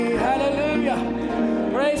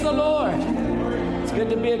good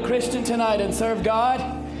to be a Christian tonight and serve God.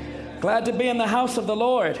 Glad to be in the house of the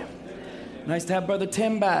Lord. Nice to have Brother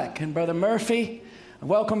Tim back and Brother Murphy.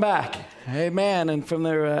 Welcome back. Amen. And from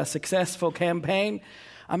their successful campaign.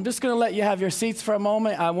 I'm just going to let you have your seats for a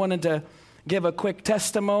moment. I wanted to give a quick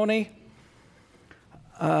testimony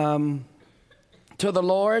to the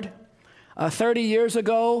Lord. 30 years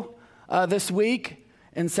ago this week,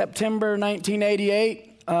 in September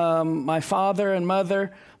 1988, my father and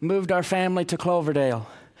mother moved our family to Cloverdale.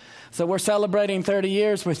 So we're celebrating 30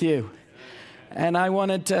 years with you. And I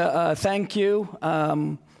wanted to thank you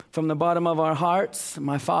from the bottom of our hearts.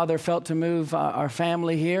 My father felt to move our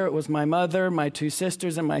family here. It was my mother, my two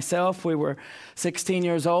sisters, and myself. We were 16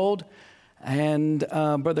 years old. And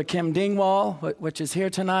Brother Kim Dingwall, which is here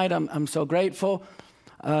tonight, I'm so grateful.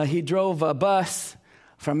 He drove a bus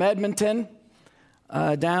from Edmonton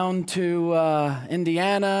down to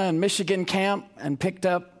Indiana and Michigan camp and picked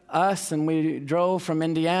up us, and we drove from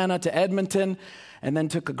Indiana to Edmonton and then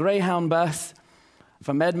took a Greyhound bus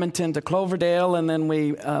from Edmonton to Cloverdale, and then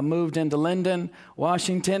we moved into Linden,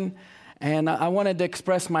 Washington. And I wanted to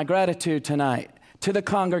express my gratitude tonight to the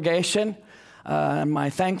congregation, my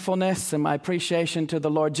thankfulness and my appreciation to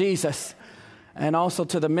the Lord Jesus, and also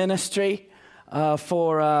to the ministry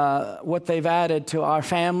for what they've added to our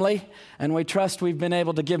family. And we trust we've been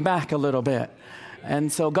able to give back a little bit.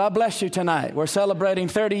 And so God bless you tonight. We're celebrating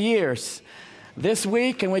 30 years this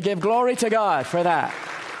week, and we give glory to God for that.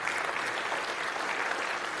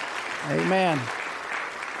 Amen.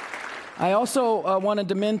 I also wanted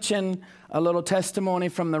to mention a little testimony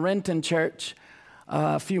from the Renton Church.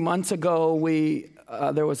 A few months ago,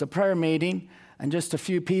 there was a prayer meeting, and just a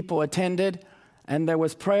few people attended, and there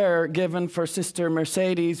was prayer given for Sister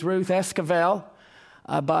Mercedes Ruth Esquivel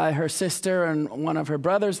by her sister and one of her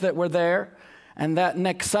brothers that were there. And that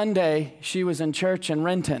next Sunday, she was in church in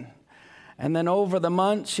Renton. And then over the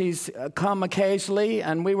month, she's come occasionally,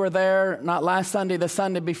 and we were there not last Sunday, the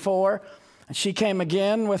Sunday before. And she came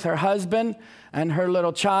again with her husband and her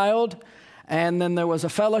little child. And then there was a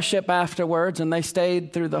fellowship afterwards, and they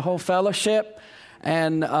stayed through the whole fellowship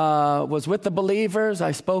and was with the believers.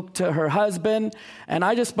 I spoke to her husband, and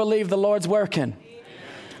I just believe the Lord's working.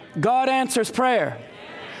 God answers prayer,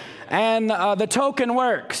 and the token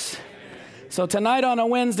works. So tonight on a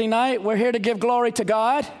Wednesday night, we're here to give glory to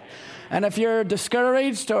God. And if you're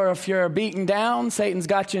discouraged or if you're beaten down, Satan's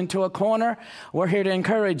got you into a corner, we're here to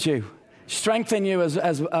encourage you, strengthen you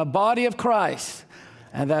as a body of Christ,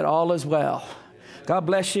 and that all is well. God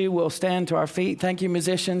bless you. We'll stand to our feet. Thank you,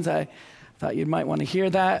 musicians. I thought you might want to hear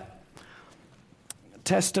that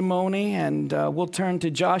testimony. And we'll turn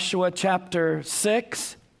to Joshua chapter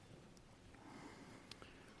 6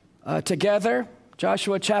 together.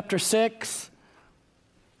 Joshua chapter 6.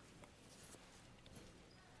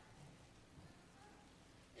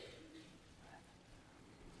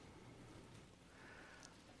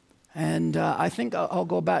 And I think I'll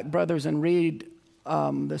go back, brothers, and read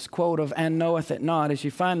this quote of "and knoweth it not." As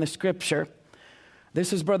you find the scripture,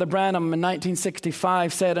 this is Brother Branham in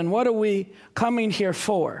 1965 said, "And what are we coming here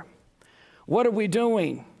for? What are we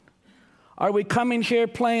doing? Are we coming here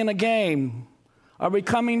playing a game? Are we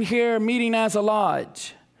coming here meeting as a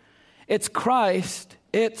lodge? It's Christ.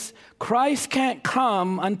 It's Christ can't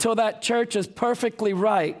come until that church is perfectly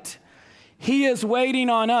right. He is waiting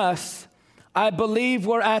on us. I believe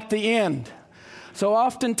we're at the end." So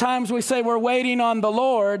oftentimes we say we're waiting on the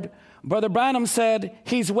Lord. Brother Branham said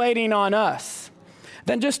he's waiting on us.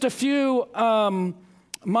 Then just a few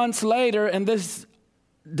months later, and this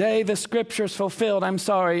day the scripture's fulfilled,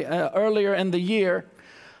 earlier in the year,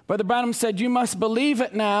 Brother Branham said, "You must believe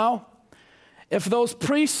it now. If those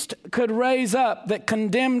priests could raise up that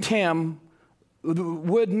condemned him,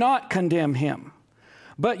 would not condemn him.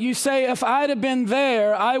 But you say, if I'd have been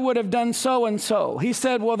there, I would have done so and so." He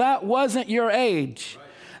said, well, that wasn't your age.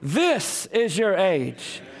 This is your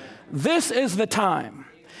age. This is the time.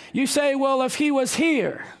 You say, well, if he was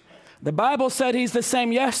here. The Bible said he's the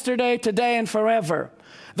same yesterday, today, and forever.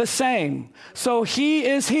 The same. So he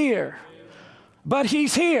is here. But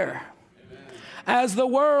he's here. As the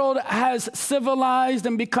world has civilized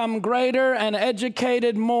and become greater and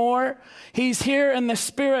educated more, he's here in the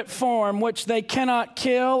spirit form, which they cannot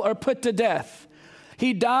kill or put to death.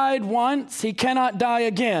 He died once, he cannot die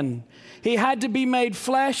again. He had to be made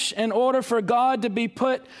flesh in order for God to be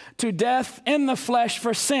put to death in the flesh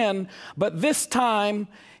for sin, but this time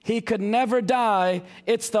he could never die.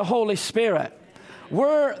 It's the Holy Spirit.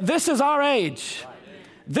 This is our age.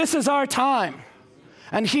 This is our time.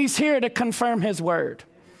 And he's here to confirm his word.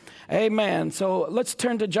 Amen. So let's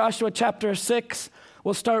turn to Joshua chapter 6.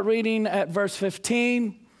 We'll start reading at verse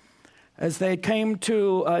 15. as they came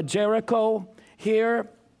to Jericho here.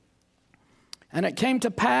 And it came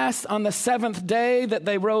to pass on the seventh day that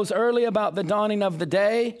they rose early about the dawning of the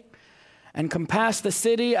day, and compassed the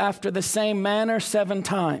city after the same manner 7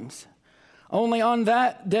 times. Only on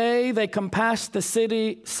that day they compassed the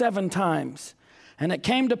city 7 times. And it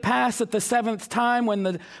came to pass at the 7th time, when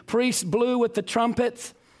the priests blew with the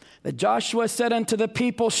trumpets, that Joshua said unto the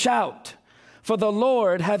people, Shout, for the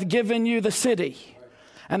Lord hath given you the city,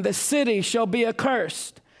 and the city shall be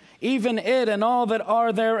accursed, even it and all that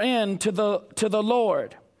are therein, to the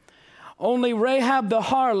Lord. Only Rahab the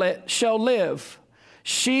harlot shall live,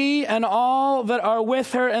 she and all that are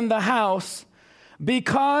with her in the house,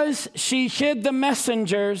 because she hid the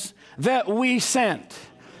messengers that we sent.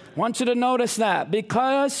 I want you to notice that.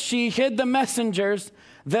 Because she hid the messengers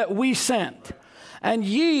that we sent. And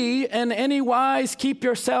ye in any wise keep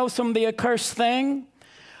yourselves from the accursed thing,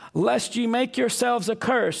 lest ye make yourselves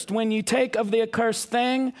accursed, when ye take of the accursed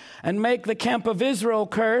thing, and make the camp of Israel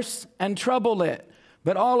curse, and trouble it.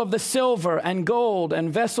 But all of the silver and gold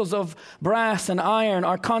and vessels of brass and iron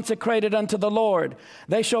are consecrated unto the Lord.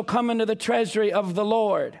 They shall come into the treasury of the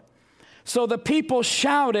Lord. So the people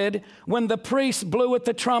shouted when the priests blew with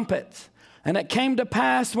the trumpets. And it came to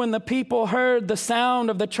pass, when the people heard the sound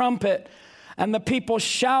of the trumpet, and the people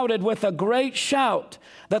shouted with a great shout,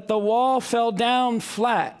 that the wall fell down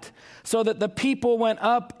flat, so that the people went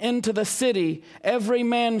up into the city, every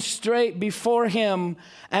man straight before him,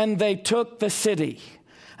 and they took the city.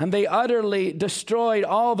 And they utterly destroyed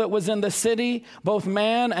all that was in the city, both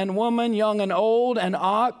man and woman, young and old, and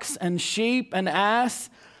ox and sheep and ass,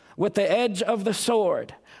 with the edge of the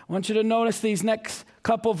sword. I want you to notice these next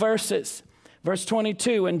couple verses. Verse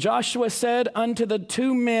 22, And Joshua said unto the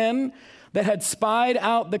 2 men that had spied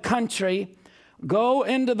out the country, Go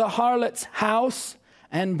into the harlot's house,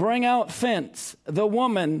 and bring out thence the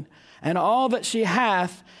woman and all that she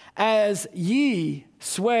hath, as ye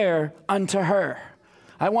swear unto her.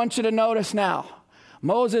 I want you to notice now,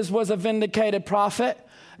 Moses was a vindicated prophet.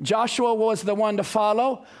 Joshua was the one to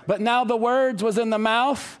follow, but now the words was in the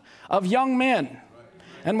mouth of young men.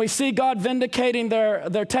 And we see God vindicating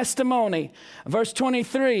their testimony. Verse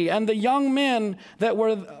 23, And the young men that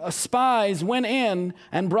were spies went in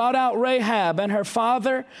and brought out Rahab and her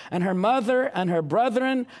father and her mother and her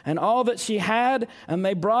brethren and all that she had. And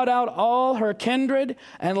they brought out all her kindred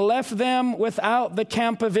and left them without the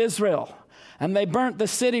camp of Israel. And they burnt the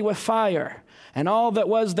city with fire, and all that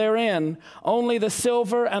was therein, only the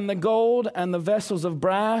silver and the gold and the vessels of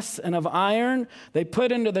brass and of iron, they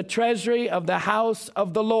put into the treasury of the house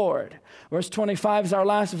of the Lord. Verse 25 is our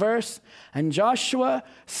last verse. And Joshua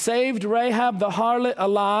saved Rahab the harlot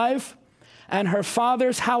alive, and her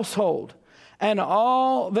father's household, and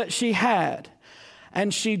all that she had.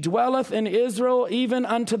 And she dwelleth in Israel even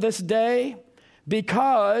unto this day,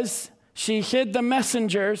 because she hid the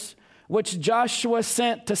messengers which Joshua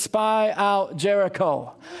sent to spy out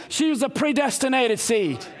Jericho. She was a predestinated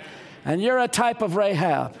seed, and you're a type of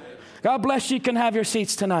Rahab. God bless you. You can have your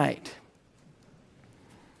seats tonight.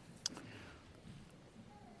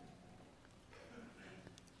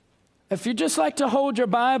 If you'd just like to hold your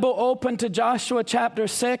Bible open to Joshua chapter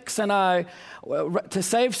 6, and to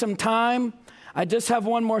save some time, I just have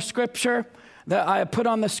one more scripture that I put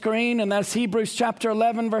on the screen, and that's Hebrews chapter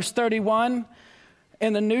 11, verse 31.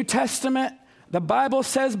 In the New Testament, the Bible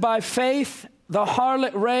says, By faith the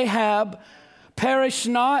harlot Rahab perished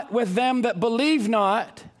not with them that believe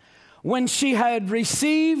not, when she had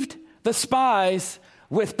received the spies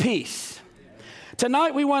with peace.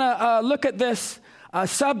 Tonight we want to look at this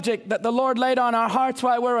subject that the Lord laid on our hearts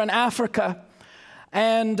while we were in Africa.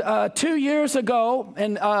 And 2 years ago,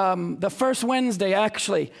 in the first Wednesday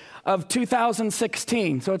actually, of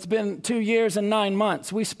 2016, so it's been 2 years and 9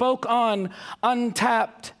 months, we spoke on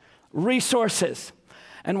untapped resources.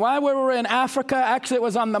 And while we were in Africa, actually it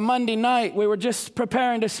was on the Monday night, we were just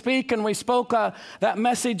preparing to speak, and we spoke that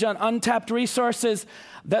message on untapped resources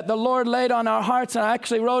that the Lord laid on our hearts, and I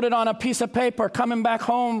actually wrote it on a piece of paper coming back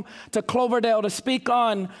home to Cloverdale to speak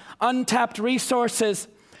on untapped resources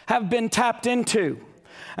have been tapped into.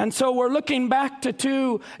 And so we're looking back to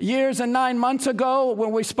 2 years and 9 months ago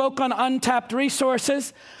when we spoke on untapped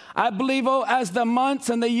resources. I believe as the months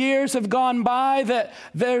and the years have gone by that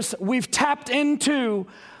we've tapped into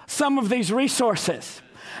some of these resources.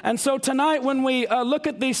 And so tonight when we look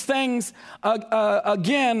at these things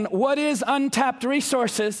again, what is untapped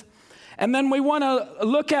resources? And then we want to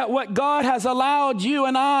look at what God has allowed you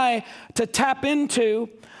and I to tap into.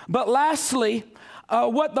 But lastly,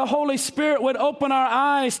 what the Holy Spirit would open our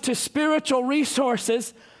eyes to spiritual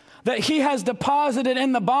resources that he has deposited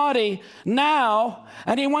in the body now,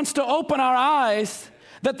 and he wants to open our eyes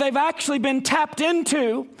that they've actually been tapped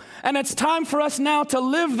into, and it's time for us now to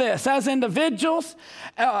live this as individuals,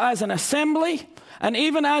 as an assembly, and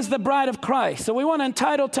even as the bride of Christ. So we want to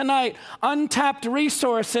entitle tonight, Untapped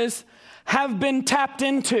Resources Have Been Tapped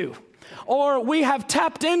Into, or we have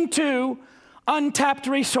tapped into untapped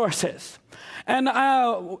resources. And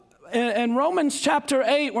in Romans chapter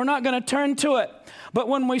 8, we're not going to turn to it, but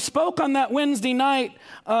when we spoke on that Wednesday night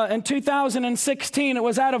in 2016, it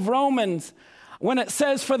was out of Romans, when it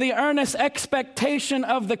says, for the earnest expectation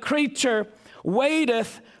of the creature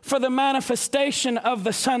waiteth for the manifestation of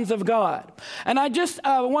the sons of God. And I just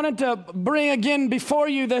wanted to bring again before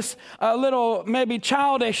you this little maybe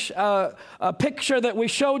childish picture that we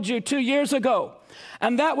showed you 2 years ago.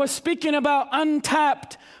 And that was speaking about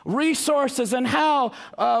untapped resources and how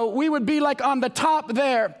we would be like on the top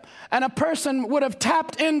there, and a person would have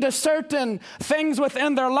tapped into certain things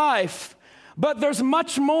within their life. But there's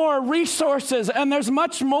much more resources, and there's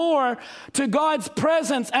much more to God's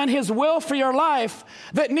presence and his will for your life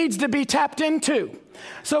that needs to be tapped into.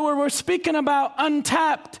 So we're speaking about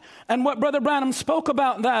untapped, and what Brother Branham spoke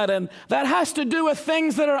about that, and that has to do with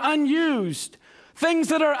things that are unused, things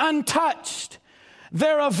that are untouched.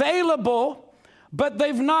 They're available, but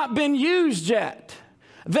they've not been used yet.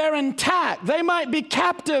 They're intact. They might be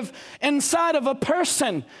captive inside of a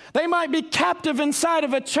person. They might be captive inside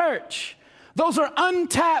of a church. Those are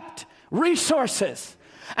untapped resources.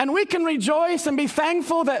 And we can rejoice and be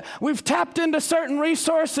thankful that we've tapped into certain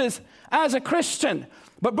resources as a Christian.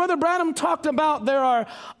 But Brother Branham talked about there are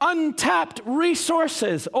untapped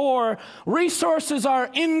resources, or resources are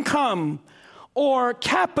income or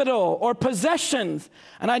capital or possessions.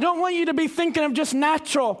 And I don't want you to be thinking of just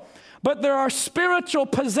natural, but there are spiritual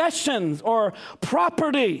possessions or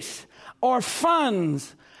properties or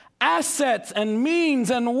funds, assets and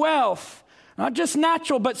means and wealth, not just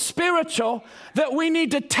natural, but spiritual, that we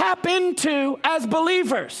need to tap into as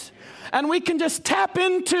believers. And we can just tap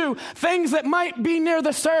into things that might be near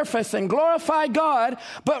the surface and glorify God,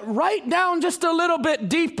 but right down just a little bit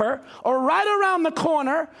deeper, or right around the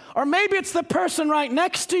corner, or maybe it's the person right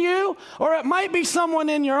next to you, or it might be someone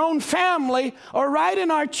in your own family, or right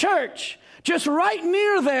in our church. Just right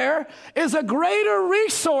near there is a greater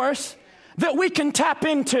resource that we can tap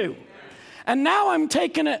into. And now I'm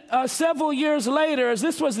taking it several years later, as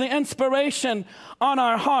this was the inspiration on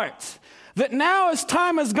our hearts, that now as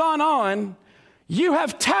time has gone on, you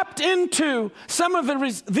have tapped into some of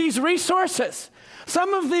these resources,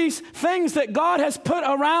 some of these things that God has put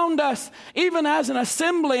around us, even as an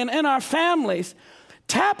assembly and in our families.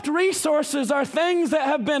 Tapped resources are things that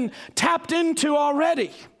have been tapped into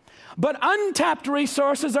already. But untapped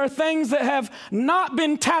resources are things that have not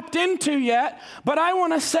been tapped into yet. But I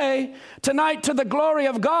want to say tonight, to the glory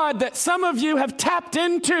of God, that some of you have tapped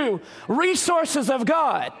into resources of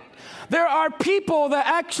God. There are people that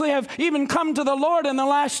actually have even come to the Lord in the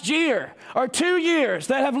last year or 2 years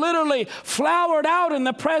that have literally flowered out in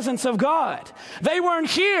the presence of God. They weren't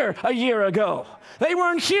here a year ago. They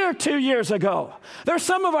weren't here 2 years ago. There's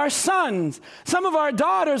some of our sons, some of our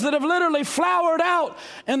daughters that have literally flowered out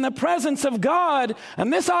in the presence of God.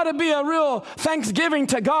 And this ought to be a real thanksgiving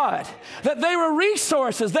to God, that they were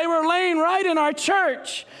resources. They were laying right in our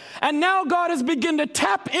church. And now God has begun to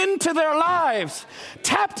tap into their lives,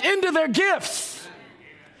 tapped into their gifts,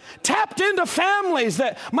 tapped into families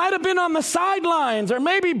that might have been on the sidelines or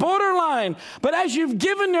maybe borderline. But as you've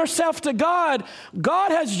given yourself to God,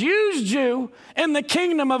 God has used you in the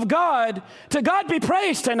kingdom of God. To God be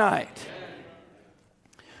praised tonight.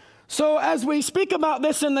 So as we speak about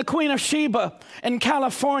this in the Queen of Sheba in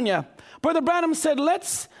California, Brother Branham said,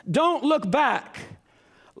 don't look back.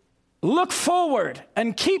 Look forward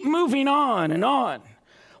and keep moving on and on.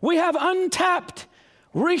 We have untapped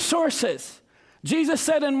resources. Jesus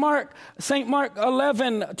said in St. Mark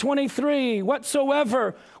 11:23,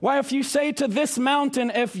 whatsoever, why if you say to this mountain,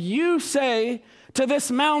 if you say to this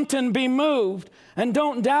mountain be moved, and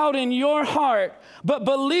don't doubt in your heart, but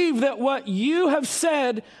believe that what you have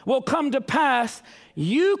said will come to pass,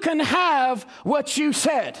 you can have what you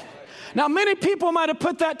said. Now, many people might have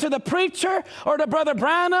put that to the preacher or to Brother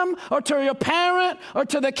Branham or to your parent or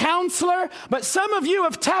to the counselor, but some of you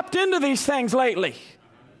have tapped into these things lately.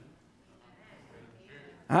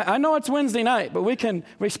 I know it's Wednesday night, but we can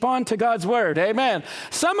respond to God's word. Amen.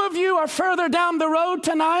 Some of you are further down the road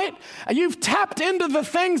tonight. You've tapped into the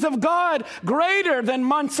things of God greater than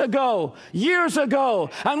months ago, years ago,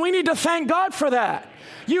 and we need to thank God for that.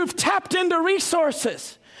 You've tapped into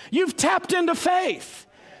resources. You've tapped into faith.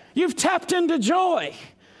 You've tapped into joy.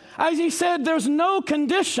 As he said, there's no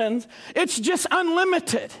conditions. It's just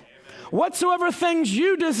unlimited. Whatsoever things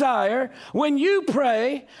you desire, when you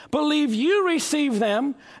pray, believe you receive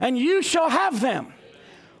them, and you shall have them.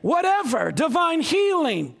 Whatever, divine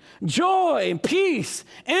healing, joy, peace,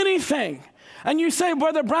 anything. And you say,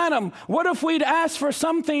 Brother Branham, what if we'd ask for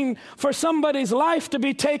something for somebody's life to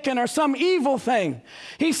be taken or some evil thing?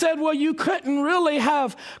 He said, well, you couldn't really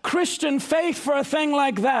have Christian faith for a thing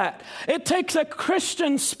like that. It takes a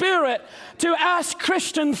Christian spirit to ask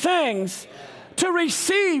Christian things, to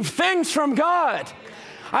receive things from God.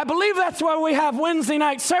 I believe that's why we have Wednesday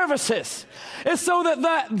night services. It's so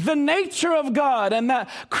that the nature of God and that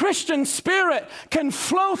Christian spirit can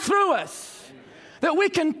flow through us. That we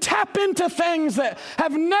can tap into things that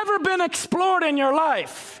have never been explored in your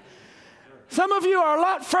life. Some of you are a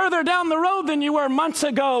lot further down the road than you were months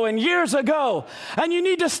ago and years ago. And you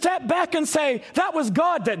need to step back and say, that was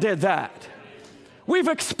God that did that. We've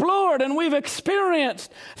explored and we've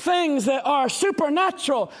experienced things that are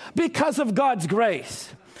supernatural because of God's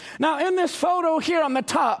grace. Now, in this photo here on the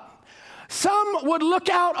top, some would look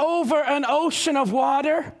out over an ocean of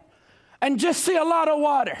water and just see a lot of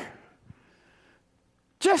water.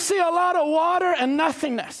 Just see a lot of water and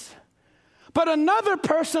nothingness. But another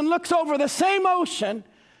person looks over the same ocean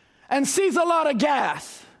and sees a lot of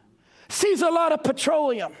gas, sees a lot of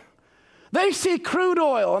petroleum. They see crude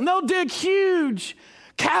oil, and they'll dig huge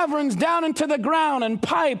caverns down into the ground and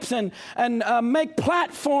pipes and make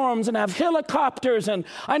platforms and have helicopters. And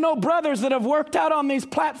I know brothers that have worked out on these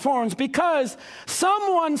platforms because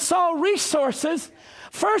someone saw resources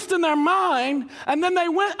first in their mind, and then they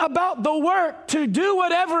went about the work to do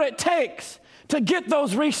whatever it takes to get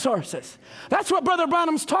those resources. That's what Brother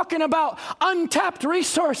Branham's talking about, untapped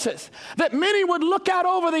resources. That many would look out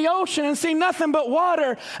over the ocean and see nothing but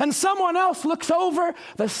water, and someone else looks over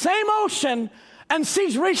the same ocean and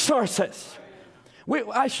sees resources.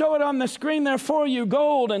 I show it on the screen there for you,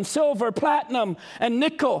 gold and silver, platinum and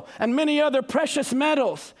nickel and many other precious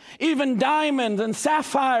metals, even diamonds and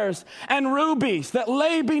sapphires and rubies that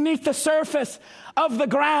lay beneath the surface of the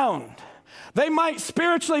ground. They might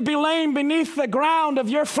spiritually be laying beneath the ground of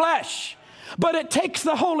your flesh, but it takes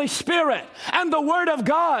the Holy Spirit and the Word of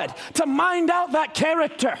God to mine out that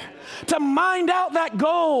character, to mine out that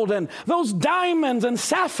gold and those diamonds and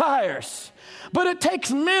sapphires. But it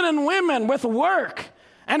takes men and women with work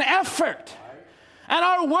and effort. And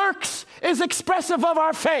our works is expressive of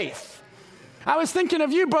our faith. I was thinking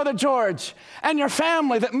of you, Brother George, and your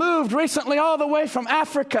family that moved recently all the way from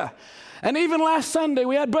Africa. And even last Sunday,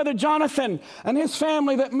 we had Brother Jonathan and his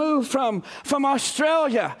family that moved from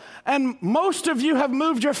Australia. And most of you have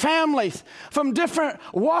moved your families from different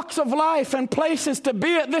walks of life and places to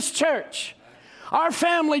be at this church. Our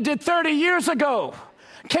family did 30 years ago.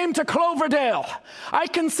 Came to Cloverdale. I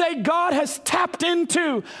can say God has tapped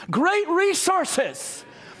into great resources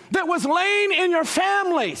that was laying in your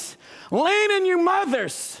families, laying in your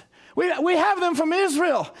mothers. We have them from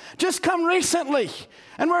Israel, just come recently.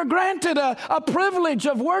 And we're granted a privilege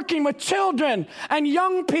of working with children and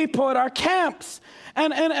young people at our camps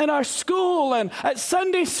and our school and at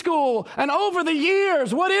Sunday school. And over the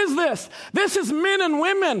years, what is this? This is men and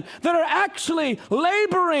women that are actually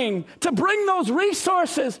laboring to bring those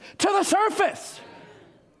resources to the surface.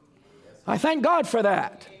 I thank God for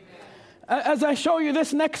that. As I show you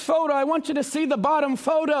this next photo, I want you to see the bottom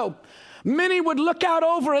photo. Many would look out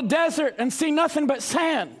over a desert and see nothing but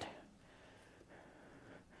sand.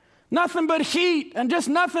 Nothing but heat and just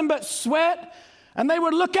nothing but sweat. And they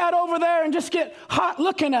would look out over there and just get hot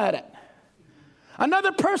looking at it.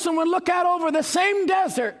 Another person would look out over the same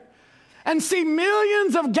desert and see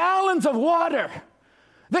millions of gallons of water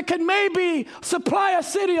that could maybe supply a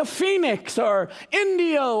city of Phoenix or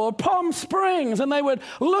Indio or Palm Springs. And they would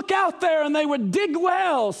look out there and they would dig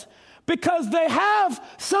wells because they have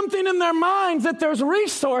something in their minds that there's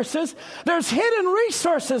resources. There's hidden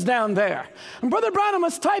resources down there. And Brother Branham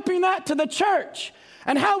was typing that to the church.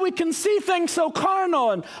 And how we can see things so carnal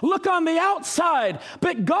and look on the outside.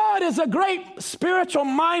 But God is a great spiritual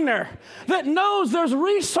miner that knows there's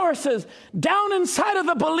resources down inside of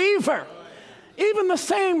the believer. Even the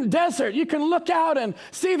same desert, you can look out and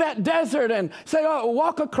see that desert and say, oh,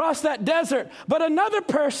 walk across that desert. But another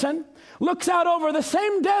person looks out over the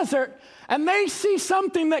same desert and they see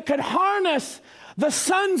something that could harness the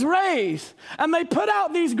sun's rays, and they put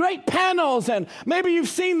out these great panels, and maybe you've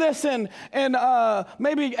seen this in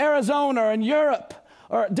maybe Arizona or in Europe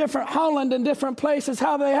or different Holland and different places,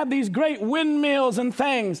 how they have these great windmills and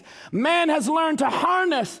things. Man has learned to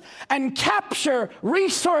harness and capture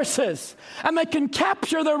resources, and they can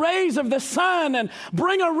capture the rays of the sun and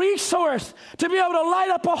bring a resource to be able to light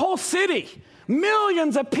up a whole city.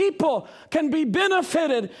 Millions of people can be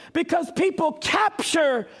benefited because people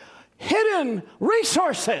capture hidden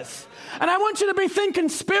resources. And I want you to be thinking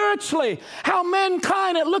spiritually how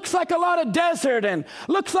mankind, it looks like a lot of desert and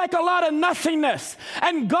looks like a lot of nothingness.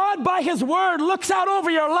 And God, by his word, looks out over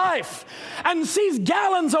your life and sees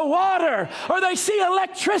gallons of water, or they see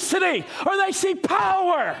electricity, or they see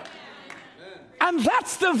power. And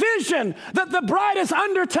that's the vision that the bride is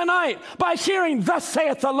under tonight by hearing, "Thus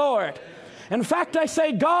saith the Lord." In fact, I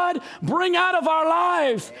say, God, bring out of our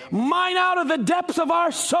lives, mine out of the depths of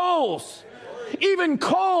our souls, even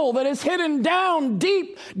coal that is hidden down,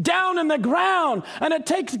 deep down in the ground. And it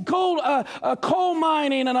takes coal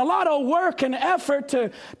mining and a lot of work and effort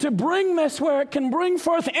to bring this where it can bring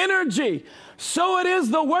forth energy. So it is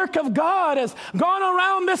the work of God has gone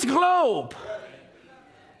around this globe.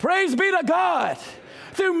 Praise be to God.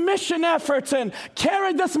 Through mission efforts and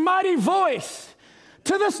carried this mighty voice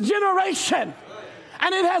to this generation.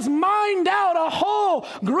 And it has mined out a whole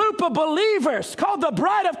group of believers called the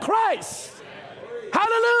bride of Christ.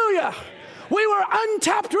 Hallelujah. We were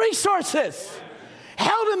untapped resources,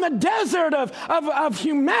 held in the desert of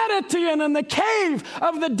humanity and in the cave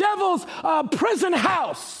of the devil's prison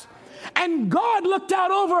house. And God looked out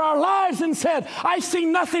over our lives and said, "I see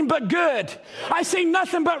nothing but good. I see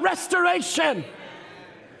nothing but restoration."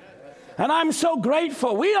 And I'm so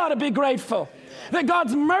grateful. We ought to be grateful that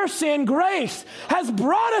God's mercy and grace has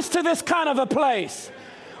brought us to this kind of a place.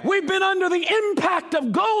 We've been under the impact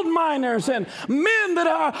of gold miners and men that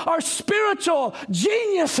are spiritual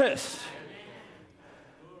geniuses.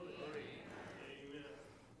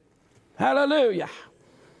 Hallelujah.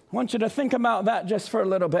 I want you to think about that just for a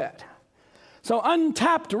little bit. So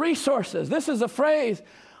untapped resources. This is a phrase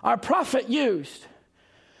our prophet used.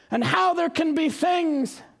 And how there can be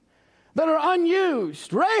things that are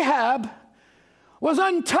unused. Rahab was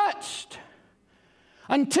untouched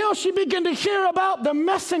until she began to hear about the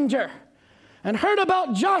messenger and heard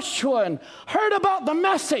about Joshua and heard about the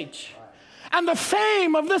message. And the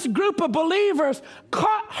fame of this group of believers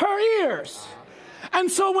caught her ears.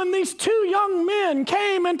 And so when these two young men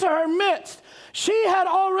came into her midst, she had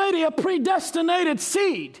already a predestinated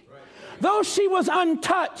seed. Though she was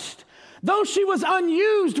untouched, though she was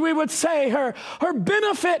unused, we would say, her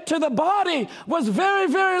benefit to the body was very,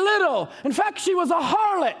 very little. In fact, she was a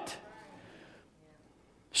harlot.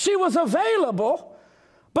 She was available,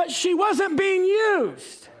 but she wasn't being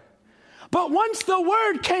used. But once the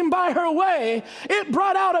word came by her way, it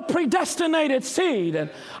brought out a predestinated seed. And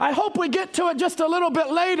I hope we get to it just a little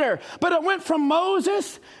bit later. But it went from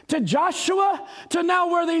Moses to Joshua to now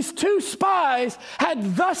where these two spies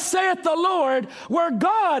had "Thus saith the Lord," where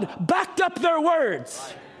God backed up their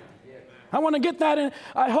words. I want to get that in.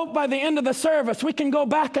 I hope by the end of the service we can go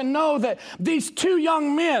back and know that these two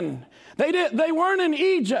young men, they weren't in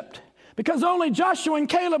Egypt. Because only Joshua and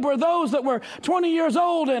Caleb were those that were 20 years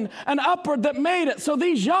old and upward that made it. So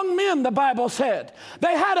these young men, the Bible said,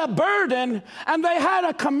 they had a burden and they had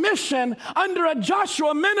a commission under a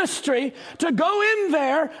Joshua ministry to go in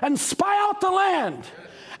there and spy out the land.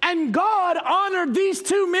 And God honored these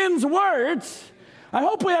two men's words. I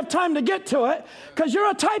hope we have time to get to it, because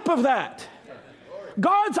you're a type of that.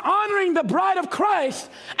 God's honoring the bride of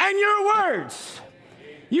Christ and your words.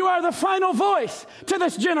 You are the final voice to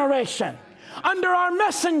this generation. Under our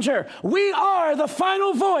messenger, we are the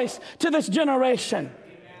final voice to this generation.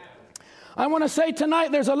 I want to say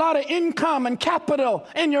tonight there's a lot of income and capital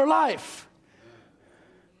in your life.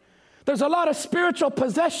 There's a lot of spiritual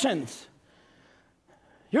possessions.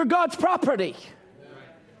 You're God's property.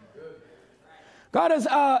 God has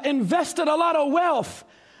invested a lot of wealth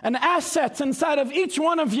and assets inside of each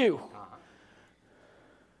one of you.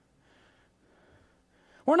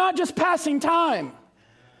 We're not just passing time.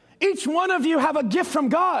 Each one of you have a gift from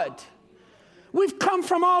God. We've come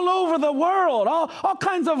from all over the world, all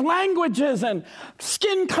kinds of languages and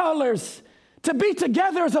skin colors to be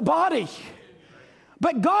together as a body.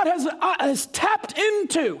 But God has tapped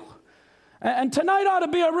into, and tonight ought to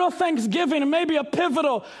be a real Thanksgiving and maybe a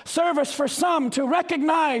pivotal service for some to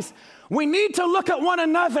recognize we need to look at one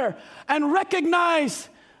another and recognize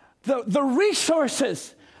the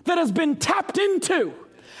resources that has been tapped into.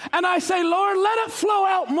 And I say, Lord, let it flow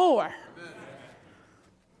out more.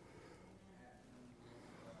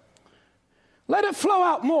 Let it flow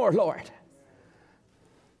out more, Lord.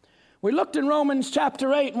 We looked in Romans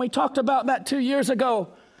chapter 8, and we talked about that 2 years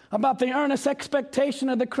ago, about the earnest expectation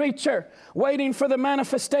of the creature, waiting for the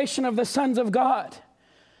manifestation of the sons of God.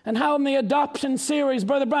 And how in the adoption series,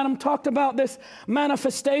 Brother Branham talked about this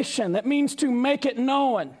manifestation that means to make it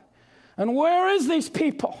known. And where is these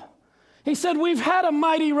people? He said, we've had a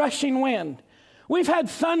mighty rushing wind. We've had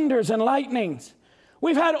thunders and lightnings.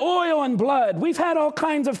 We've had oil and blood. We've had all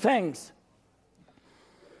kinds of things.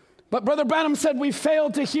 But Brother Branham said we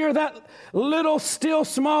failed to hear that little, still,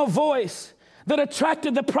 small voice that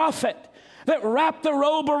attracted the prophet, that wrapped the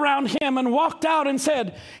robe around him and walked out and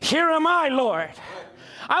said, here am I, Lord.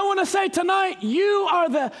 I want to say tonight, you are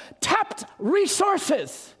the tapped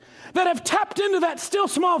resources that have tapped into that still,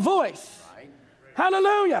 small voice.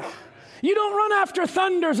 Hallelujah. You don't run after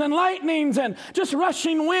thunders and lightnings and just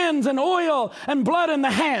rushing winds and oil and blood in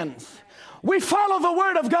the hands. We follow the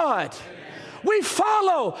word of God. We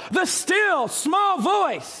follow the still, small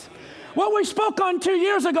voice. What we spoke on 2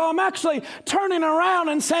 years ago, I'm actually turning around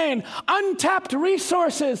and saying untapped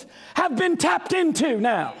resources have been tapped into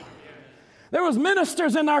now. There was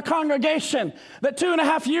ministers in our congregation that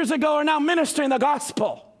 2.5 years ago are now ministering the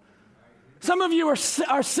gospel. Some of you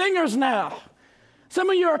are singers now. Some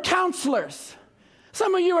of you are counselors.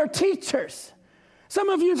 Some of you are teachers. Some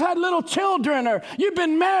of you have had little children, or you've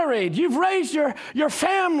been married. You've raised your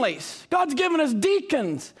families. God's given us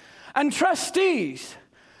deacons and trustees.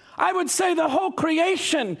 I would say the whole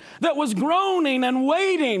creation that was groaning and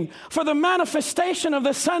waiting for the manifestation of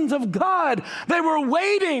the sons of God, they were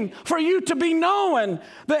waiting for you to be known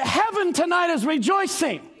that heaven tonight is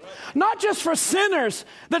rejoicing. Not just for sinners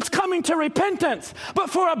that's coming to repentance, but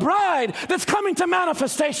for a bride that's coming to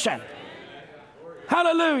manifestation.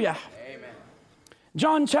 Hallelujah. Amen.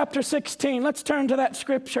 John chapter 16. Let's turn to that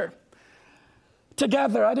scripture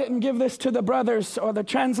together. I didn't give this to the brothers or the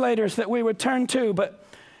translators that we would turn to, but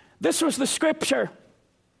this was the scripture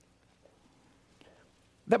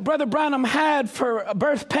that Brother Branham had for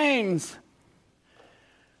birth pains.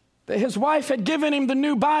 That his wife had given him the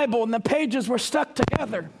new Bible and the pages were stuck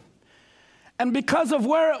together. And because of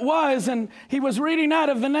where it was, and he was reading out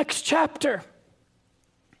of the next chapter.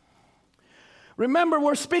 Remember,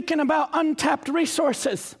 we're speaking about untapped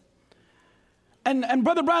resources. And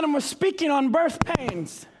Brother Branham was speaking on birth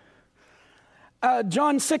pains.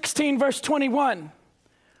 John 16, verse 21.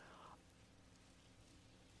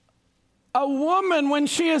 A woman, when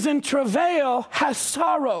she is in travail, has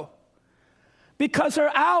sorrow, because her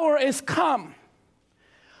hour is come.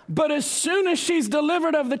 But as soon as she's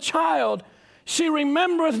delivered of the child, she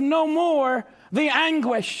remembereth no more the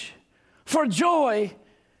anguish for joy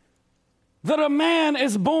that a man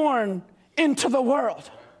is born into the world.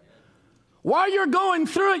 While you're going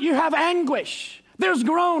through it, you have anguish. There's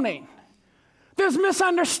groaning. There's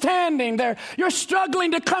misunderstanding. You're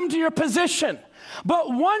struggling to come to your position.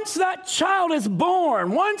 But once that child is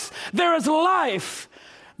born, once there is life,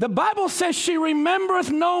 the Bible says she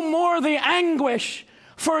remembereth no more the anguish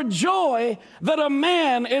for joy that a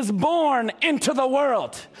man is born into the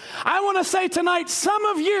world. I want to say tonight, some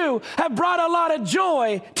of you have brought a lot of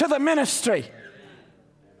joy to the ministry.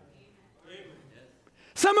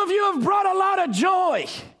 Some of you have brought a lot of joy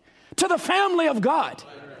to the family of God.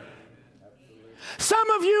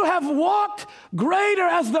 Some of you have walked greater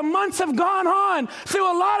as the months have gone on through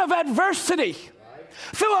a lot of adversity,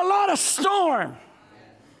 through a lot of storm.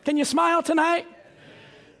 Can you smile tonight?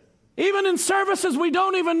 Even in services, we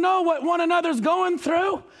don't even know what one another's going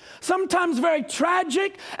through. Sometimes very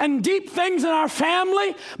tragic and deep things in our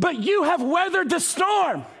family, but you have weathered the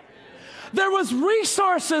storm. There was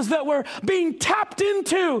resources that were being tapped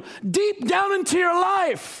into deep down into your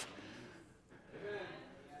life.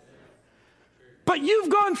 But you've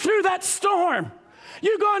gone through that storm.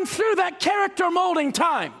 You've gone through that character molding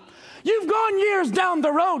time. You've gone years down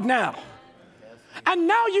the road now. And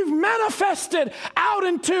now you've manifested out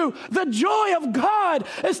into the joy of God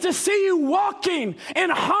is to see you walking in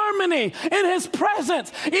harmony in His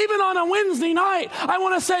presence. Even on a Wednesday night, I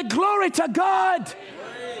want to say glory to God.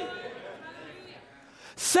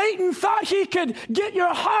 Satan thought he could get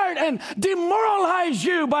your heart and demoralize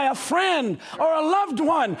you by a friend or a loved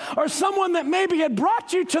one or someone that maybe had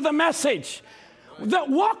brought you to the message, that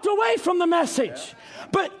walked away from the message.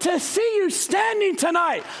 But to see you standing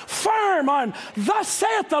tonight firm on thus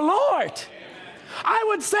saith the Lord, I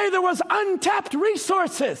would say there was untapped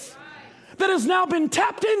resources that has now been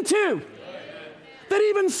tapped into that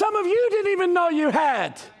even some of you didn't even know you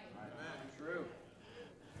had.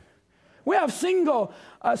 We have single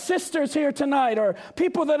sisters here tonight, or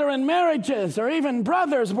people that are in marriages, or even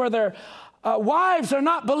brothers where their wives are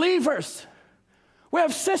not believers. We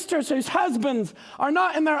have sisters whose husbands are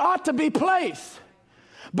not in their ought-to-be place.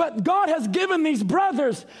 But God has given these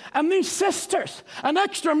brothers and these sisters an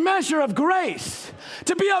extra measure of grace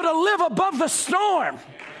to be able to live above the storm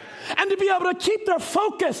and to be able to keep their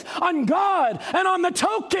focus on God and on the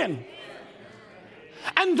token.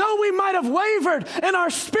 And though we might have wavered in our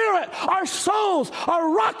spirit, our souls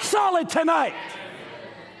are rock solid tonight.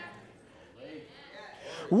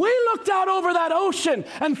 We looked out over that ocean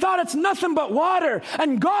and thought it's nothing but water.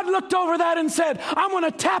 And God looked over that and said, I'm going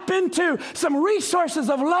to tap into some resources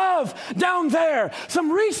of love down there, some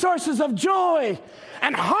resources of joy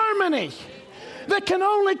and harmony that can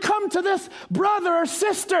only come to this brother or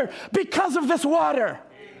sister because of this water,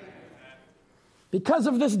 because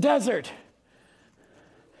of this desert.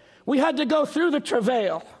 We had to go through the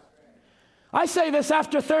travail. I say this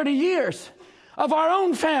after 30 years of our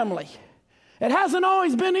own family. It hasn't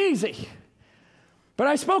always been easy. But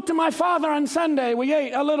I spoke to my father on Sunday. We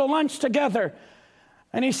ate a little lunch together.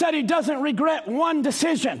 And he said he doesn't regret one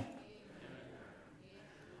decision.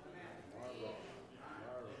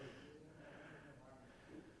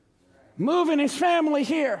 Moving his family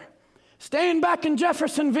here. Staying back in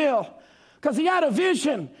Jeffersonville. Because he had a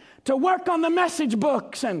vision to work on the message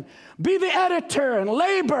books and be the editor and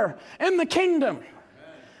labor in the kingdom.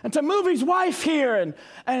 And to move his wife here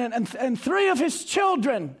and 3 of his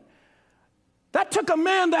children. That took a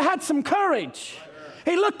man that had some courage.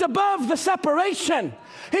 He looked above the separation.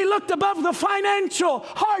 He looked above the financial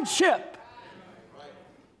hardship.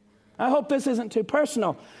 I hope this isn't too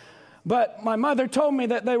personal, but my mother told me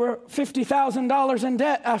that they were $50,000 in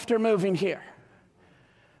debt after moving here.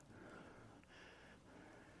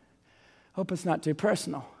 Hope it's not too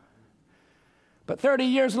personal. But 30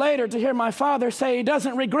 years later, to hear my father say he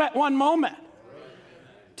doesn't regret one moment.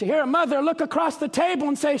 To hear a mother look across the table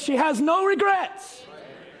and say she has no regrets.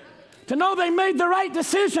 To know they made the right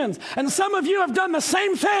decisions. And some of you have done the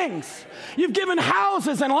same things. You've given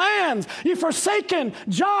houses and lands. You've forsaken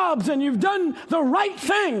jobs and you've done the right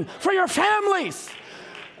thing for your families.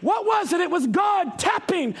 What was it? It was God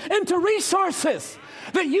tapping into resources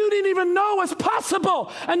that you didn't even know was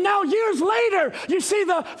possible. And now years later, you see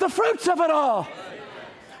the fruits of it all.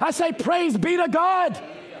 I say, praise be to God.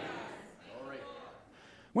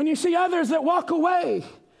 When you see others that walk away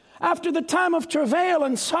after the time of travail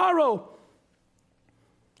and sorrow,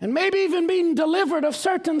 and maybe even being delivered of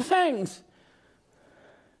certain things,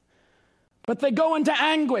 but they go into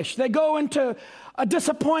anguish, they go into a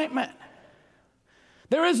disappointment.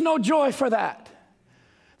 There is no joy for that.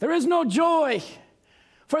 There is no joy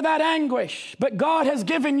for that anguish, but God has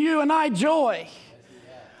given you and I joy.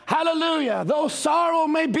 Hallelujah. Though sorrow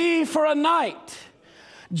may be for a night,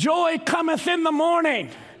 joy cometh in the morning.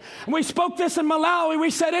 We spoke this in Malawi.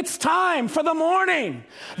 We said it's time for the morning.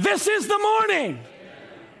 This is the morning.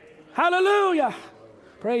 Hallelujah.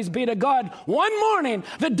 Praise be to God. One morning,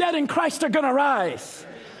 the dead in Christ are going to rise.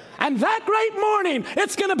 And that great morning,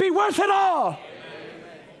 it's going to be worth it all.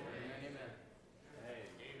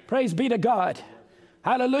 Praise be to God.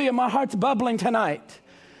 Hallelujah. My heart's bubbling tonight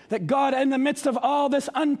that God, in the midst of all this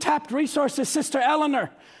untapped resources, Sister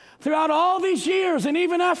Eleanor, throughout all these years, and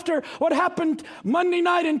even after what happened Monday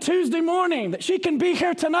night and Tuesday morning, that she can be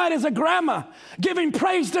here tonight as a grandma, giving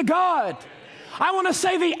praise to God. I want to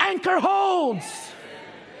say the anchor holds.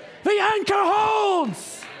 The anchor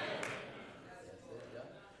holds.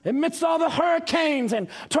 Amidst all the hurricanes and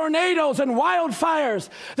tornadoes and wildfires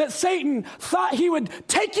that Satan thought he would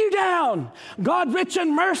take you down, God, rich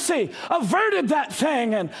in mercy, averted that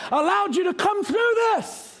thing and allowed you to come through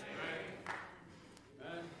this.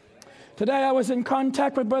 Today I was in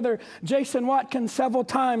contact with Brother Jason Watkins several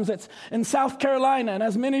times. It's in South Carolina, and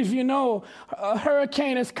as many of you know, a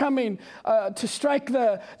hurricane is coming to strike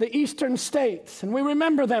the eastern states, and we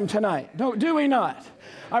remember them tonight, do we not?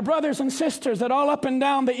 Our brothers and sisters that all up and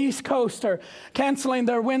down the East Coast are canceling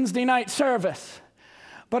their Wednesday night service.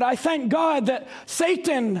 But I thank God that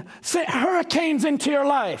Satan sent hurricanes into your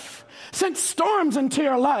life, sent storms into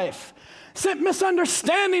your life, sent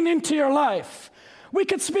misunderstanding into your life. We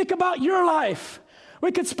could speak about your life.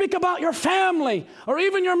 We could speak about your family, or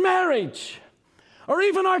even your marriage, or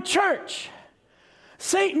even our church.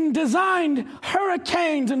 Satan designed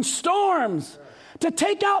hurricanes and storms to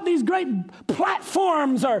take out these great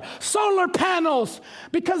platforms or solar panels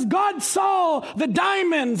because God saw the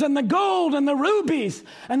diamonds and the gold and the rubies,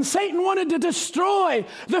 and Satan wanted to destroy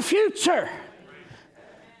the future.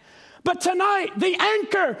 But tonight, the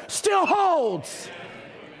anchor still holds.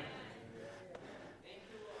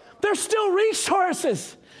 There's still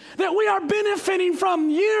resources that we are benefiting from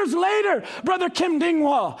years later, Brother Kim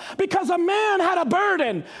Dingwall, because a man had a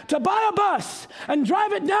burden to buy a bus and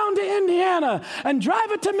drive it down to Indiana and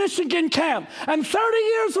drive it to Michigan camp. And 30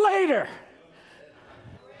 years later,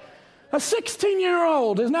 a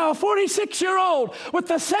 16-year-old is now a 46-year-old with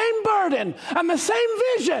the same burden and the same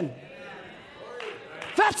vision.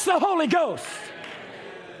 That's the Holy Ghost.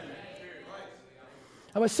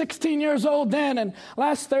 I was 16 years old then, and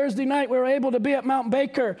last Thursday night we were able to be at Mount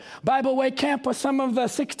Baker Bible Way Camp with some of the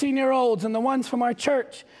 16-year-olds and the ones from our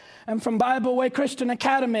church and from Bible Way Christian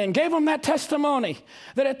Academy, and gave them that testimony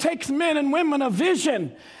that it takes men and women of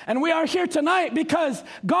vision. And we are here tonight because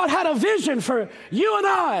God had a vision for you and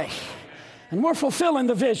I, and we're fulfilling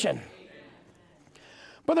the vision.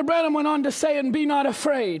 Brother Branham went on to say, and be not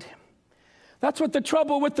afraid. That's what the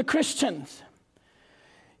trouble with the Christians.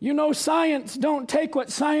 You know, science don't take what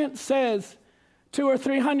science says 200 or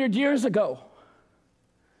 300 years ago.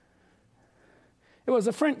 It was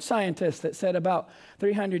a French scientist that said about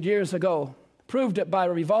 300 years ago, proved it by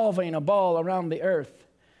revolving a ball around the earth.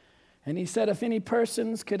 And he said if any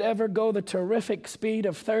persons could ever go the terrific speed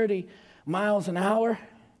of 30 miles an hour,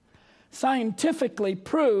 scientifically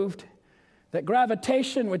proved that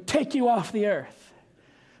gravitation would take you off the earth.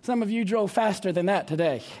 Some of you drove faster than that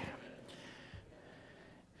today.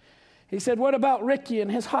 He said, what about Ricky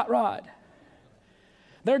and his hot rod?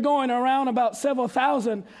 They're going around about several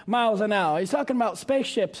thousand miles an hour. He's talking about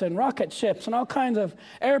spaceships and rocket ships and all kinds of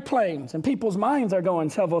airplanes, and people's minds are going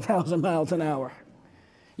several thousand miles an hour.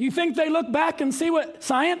 You think they look back and see what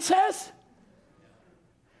science says?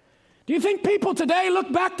 Do you think people today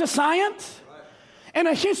look back to science in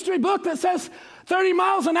a history book that says 30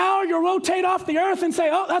 miles an hour, you'll rotate off the earth and say,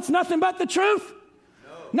 oh, that's nothing but the truth?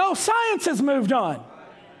 No, science has moved on.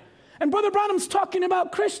 And Brother Branham's talking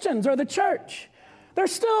about Christians or the church. They're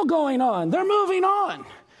still going on. They're moving on.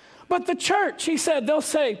 But the church, he said, they'll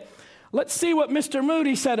say, let's see what Mr.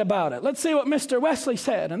 Moody said about it. Let's see what Mr. Wesley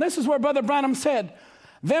said. And this is where Brother Branham said,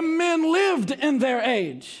 them men lived in their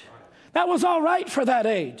age. That was all right for that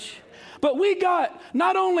age. But we got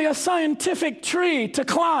not only a scientific tree to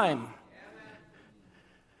climb.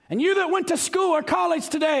 And you that went to school or college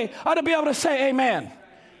today ought to be able to say amen.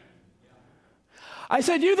 I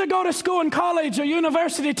said, you that go to school and college or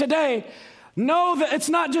university today, know that it's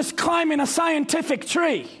not just climbing a scientific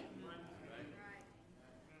tree.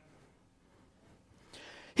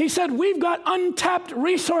 He said, we've got untapped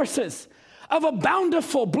resources of a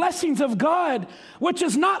bountiful blessings of God, which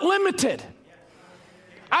is not limited.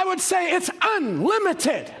 I would say it's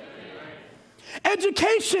unlimited.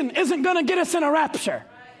 Education isn't going to get us in a rapture.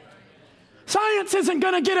 Science isn't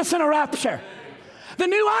going to get us in a rapture. The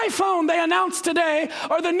new iPhone they announced today,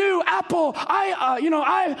 or the new Apple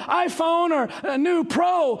iPhone or a new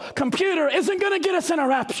Pro computer isn't going to get us in a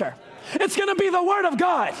rapture. It's going to be the Word of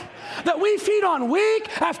God that we feed on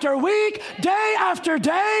week after week, day after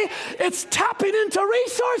day. It's tapping into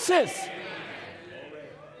resources.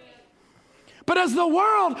 But as the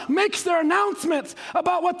world makes their announcements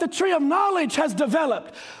about what the tree of knowledge has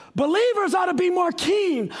developed, believers ought to be more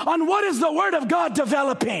keen on what is the Word of God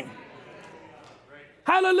developing.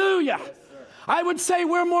 Hallelujah. I would say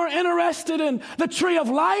we're more interested in the tree of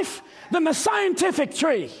life than the scientific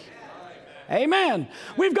tree. Amen.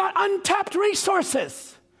 We've got untapped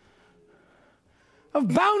resources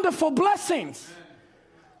of bountiful blessings.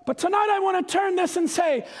 But tonight I want to turn this and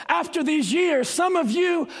say, after these years, some of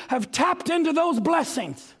you have tapped into those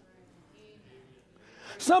blessings.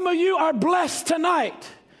 Some of you are blessed tonight.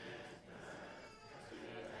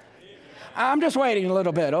 I'm just waiting a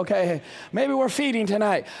little bit, okay? Maybe we're feeding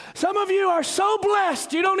tonight. Some of you are so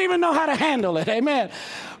blessed, you don't even know how to handle it, amen?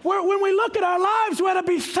 When we look at our lives, we ought to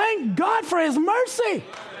be thank God for His mercy.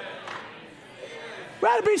 We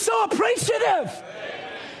ought to be so appreciative.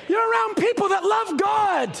 You're around people that love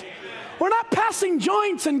God. We're not passing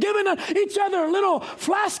joints and giving each other a little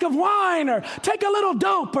flask of wine or take a little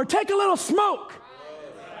dope or take a little smoke.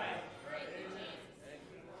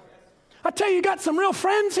 I tell you, you got some real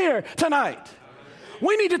friends here tonight.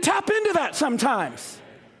 We need to tap into that sometimes.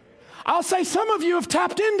 I'll say some of you have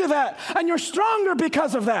tapped into that, and you're stronger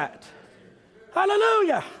because of that.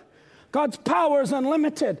 Hallelujah. God's power is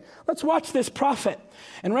unlimited. Let's watch this prophet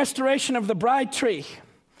in Restoration of the Bride Tree.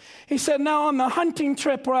 He said, now on the hunting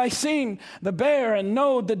trip where I seen the bear and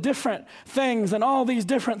knowed the different things and all these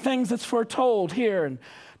different things that's foretold here and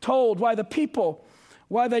told why the people,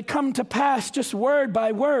 why they come to pass just word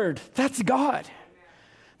by word. That's God.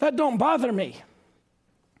 That don't bother me.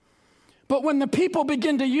 But when the people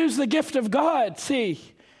begin to use the gift of God, see,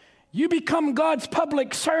 you become God's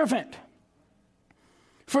public servant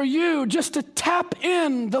for you just to tap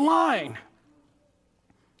in the line.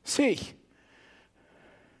 See?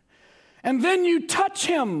 And then you touch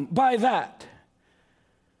him by that.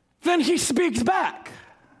 Then he speaks back.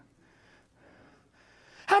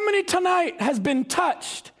 How many tonight has been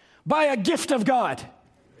touched by a gift of God?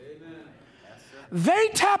 Amen. They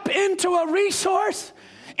tap into a resource,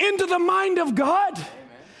 into the mind of God. Amen.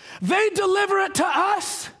 They deliver it to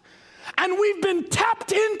us, and we've been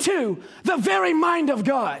tapped into the very mind of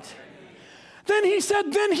God. Then he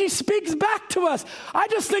said, then he speaks back to us. I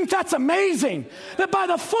just think that's amazing, that by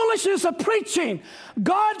the foolishness of preaching,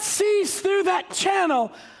 God sees through that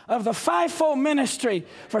channel of the fivefold ministry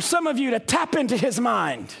for some of you to tap into his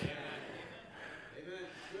mind.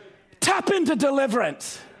 Tap into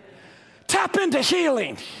deliverance. Tap into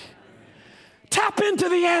healing. Tap into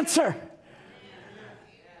the answer.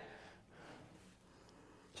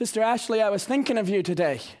 Sister Ashley, I was thinking of you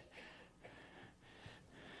today.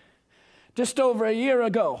 Just over a year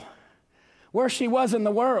ago, where she was in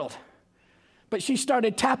the world, but she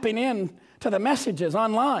started tapping in to the messages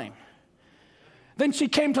online. Then she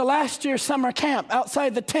came to last year's summer camp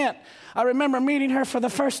outside the tent. I remember meeting her for the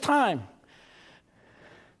first time.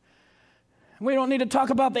 We don't need to talk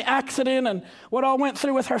about the accident and what all went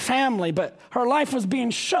through with her family, but her life was being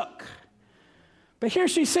shook. But here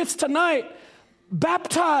she sits tonight,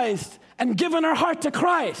 baptized and given her heart to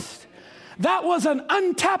Christ. That was an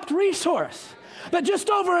untapped resource that just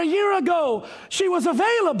over a year ago she was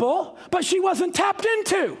available, but she wasn't tapped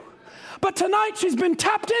into. But tonight she's been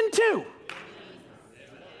tapped into.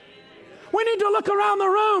 We need to look around the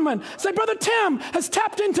room and say, Brother Tim has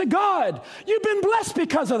tapped into God. You've been blessed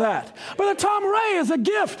because of that. Brother Tom Ray is a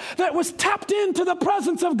gift that was tapped into the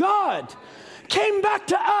presence of God. Came back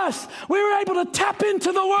to us. We were able to tap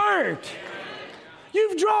into the Word.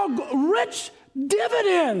 You've drawn rich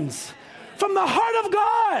dividends from the heart of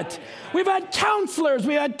God. We've had counselors,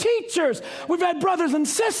 we've had teachers, we've had brothers and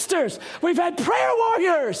sisters, we've had prayer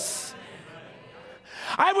warriors.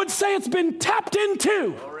 I would say it's been tapped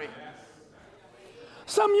into.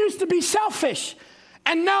 Some used to be selfish,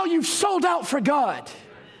 and now you've sold out for God.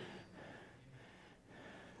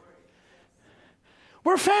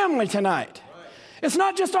 We're family tonight. It's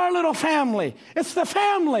not just our little family, it's the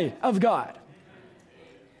family of God.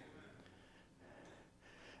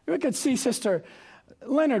 We could see Sister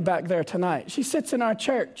Leonard back there tonight. She sits in our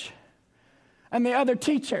church, and the other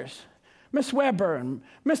teachers, Miss Weber and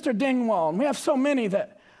Mr. Dingwall, and we have so many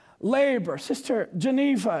that labor, Sister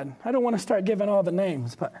Geneva, and I don't want to start giving all the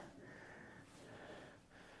names, but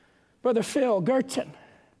Brother Phil Gertchen,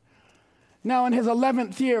 now in his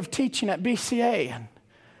 11th year of teaching at BCA. And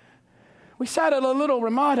we sat at a little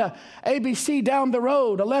Ramada ABC down the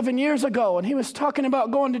road 11 years ago, and he was talking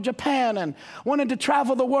about going to Japan and wanted to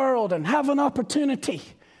travel the world and have an opportunity.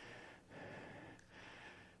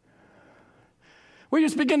 We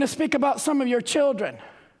just begin to speak about some of your children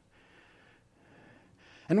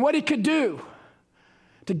and what he could do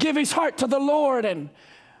to give his heart to the Lord. And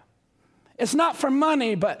it's not for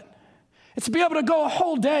money, but it's to be able to go a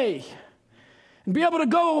whole day and be able to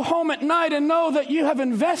go home at night and know that you have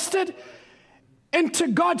invested into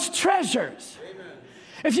God's treasures. Amen.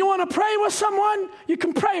 If you want to pray with someone, you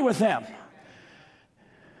can pray with them.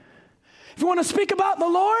 If you want to speak about the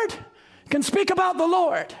Lord, you can speak about the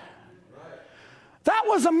Lord. Right. That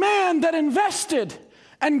was a man that invested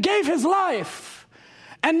and gave his life.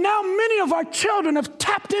 And now many of our children have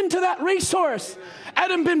tapped into that resource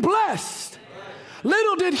and have been blessed.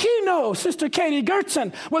 Little did he know, Sister Katie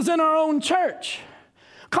Gertson was in our own church,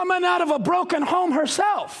 coming out of a broken home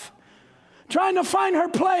herself, trying to find her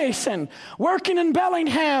place and working in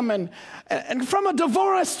Bellingham and from a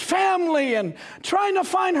divorced family and trying to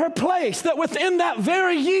find her place, that within that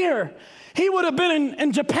very year, he would have been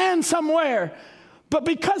in Japan somewhere. But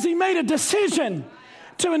because he made a decision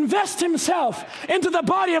to invest himself into the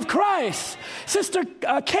body of Christ, Sister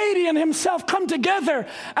Katie and himself come together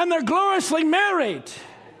and they're gloriously married.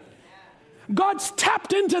 God's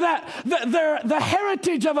tapped into that, the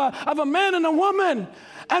heritage of a man and a woman,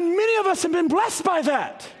 and many of us have been blessed by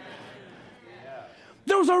that.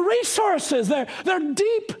 Those are resources. They're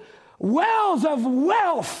deep wells of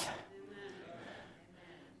wealth.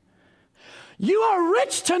 You are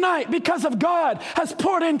rich tonight because of God has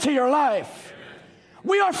poured into your life.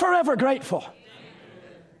 We are forever grateful.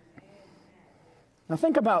 Now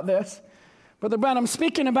think about this. Brother Branham's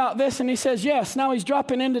speaking about this, and he says, yes, now he's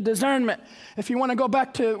dropping into discernment. If you want to go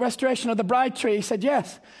back to restoration of the bride tree, he said,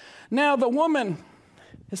 yes, now the woman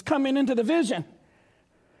is coming into the vision.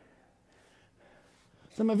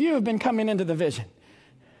 Some of you have been coming into the vision.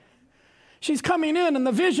 She's coming in, and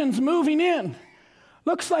the vision's moving in.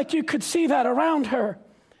 Looks like you could see that around her.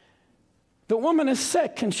 The woman is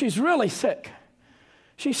sick, and she's really sick.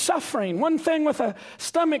 She's suffering. One thing with a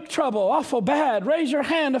stomach trouble, awful bad. Raise your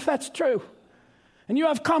hand if that's true. And you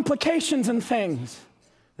have complications and things.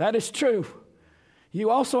 That is true. You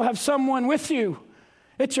also have someone with you.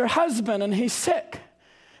 It's your husband, and he's sick.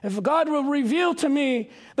 If God will reveal to me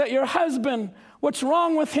that your husband, what's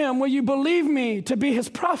wrong with him, will you believe me to be his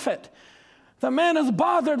prophet? The man is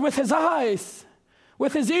bothered with his eyes,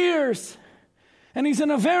 with his ears, and he's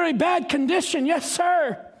in a very bad condition. Yes,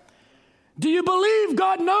 sir. Do you believe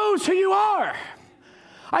God knows who you are?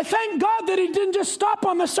 I thank God that he didn't just stop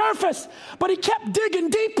on the surface, but he kept digging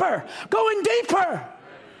deeper, going deeper.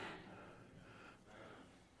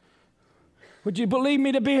 Would you believe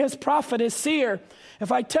me to be his prophet, his seer?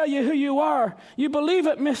 If I tell you who you are, you believe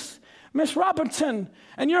it, Miss Robertson,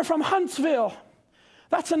 and you're from Huntsville.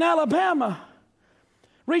 That's in Alabama.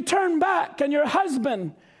 Return back, and your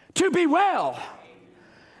husband to be well.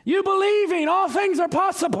 You believing all things are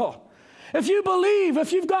possible. If you believe,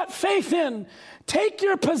 if you've got faith in, take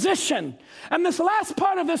your position. And this last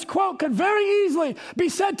part of this quote could very easily be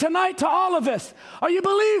said tonight to all of us. Are you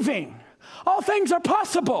believing? All things are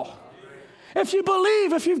possible. If you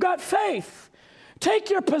believe, if you've got faith, take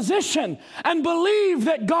your position and believe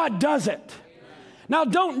that God does it. Now,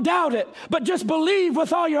 don't doubt it, but just believe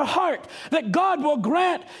with all your heart that God will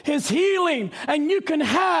grant his healing and you can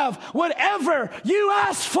have whatever you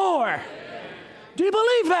ask for. Do you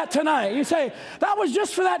believe that tonight? You say, that was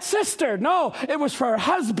just for that sister. No, it was for her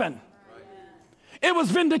husband. It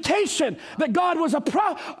was vindication that God was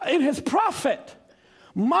in his prophet,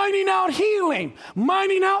 mining out healing,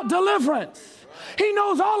 mining out deliverance. He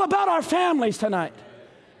knows all about our families tonight.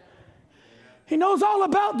 He knows all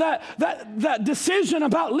about that decision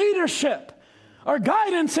about leadership or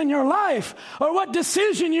guidance in your life or what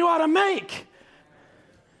decision you ought to make.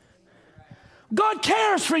 God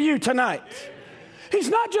cares for you tonight. He's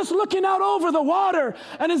not just looking out over the water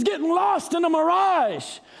and is getting lost in a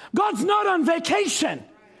mirage. God's not on vacation.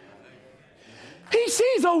 He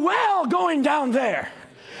sees a well going down there.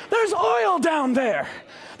 There's oil down there.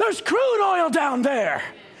 There's crude oil down there.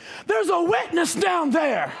 There's a witness down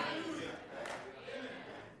there.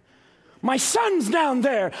 My son's down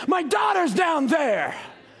there. My daughter's down there.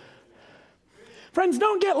 Friends,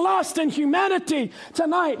 don't get lost in humanity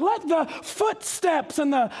tonight. Let the footsteps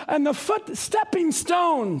and the foot stepping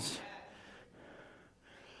stones.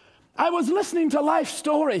 I was listening to Life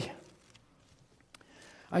Story.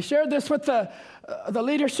 I shared this with the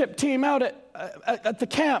leadership team out at the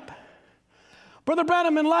camp. Brother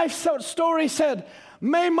Branham in Life Story said,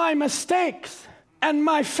 "May my mistakes and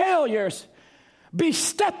my failures be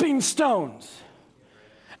stepping stones."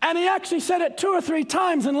 And he actually said it 2 or 3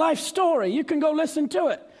 times in Life Story. You can go listen to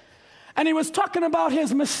it. And he was talking about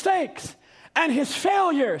his mistakes and his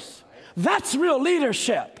failures. That's real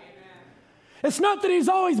leadership. It's not that he's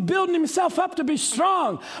always building himself up to be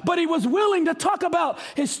strong, but he was willing to talk about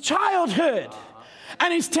his childhood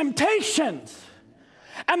and his temptations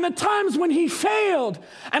and the times when he failed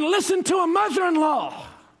and listened to a mother-in-law.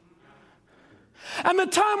 And the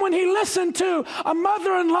time when he listened to a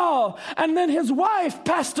mother-in-law and then his wife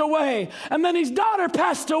passed away and then his daughter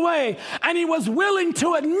passed away, and he was willing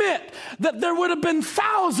to admit that there would have been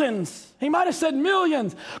thousands, he might have said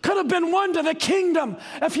millions, could have been won to the kingdom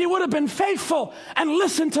if he would have been faithful and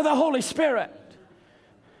listened to the Holy Spirit.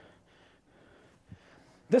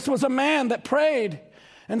 This was a man that prayed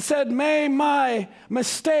and said, "May my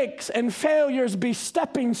mistakes and failures be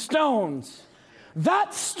stepping stones."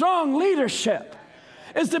 That's strong leadership,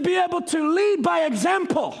 is to be able to lead by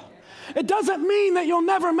example. It doesn't mean that you'll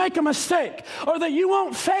never make a mistake or that you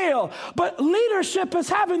won't fail, but leadership is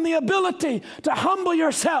having the ability to humble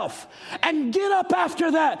yourself and get up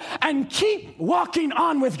after that and keep walking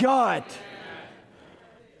on with God.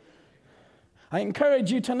 I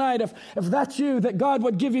encourage you tonight, if that's you, that God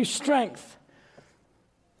would give you strength.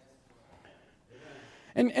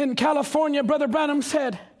 In California, Brother Branham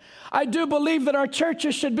said, "I do believe that our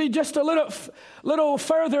churches should be just a little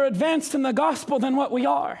further advanced in the gospel than what we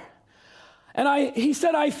are." And he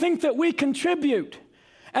said, "I think that we contribute.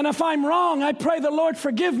 And if I'm wrong, I pray the Lord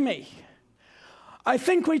forgive me. I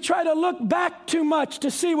think we try to look back too much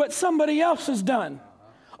to see what somebody else has done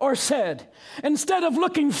or said, instead of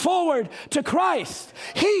looking forward to Christ.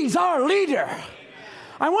 He's our leader."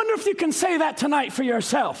 I wonder if you can say that tonight for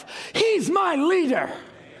yourself. He's my leader.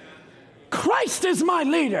 Christ is my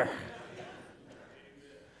leader.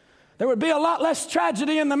 There would be a lot less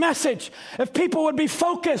tragedy in the message if people would be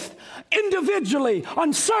focused individually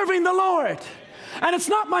on serving the Lord. And it's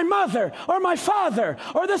not my mother or my father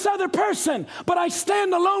or this other person, but I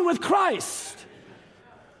stand alone with Christ.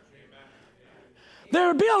 There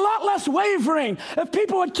would be a lot less wavering if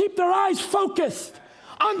people would keep their eyes focused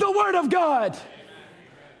on the Word of God.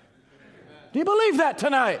 Do you believe that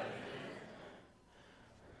tonight?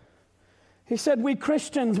 He said, we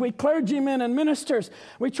Christians, we clergymen and ministers,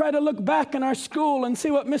 we try to look back in our school and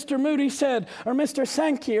see what Mr. Moody said, or Mr.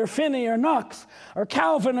 Sankey, or Finney, or Knox, or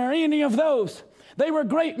Calvin, or any of those. They were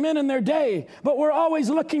great men in their day, but we're always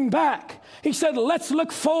looking back. He said, let's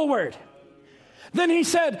look forward. Then he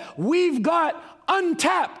said, we've got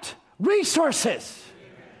untapped resources.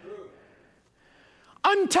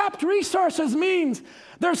 Untapped resources means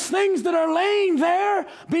there's things that are laying there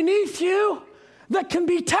beneath you that can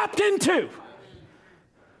be tapped into.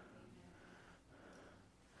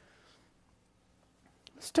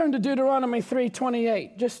 Let's turn to Deuteronomy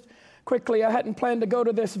 3:28. Just quickly, I hadn't planned to go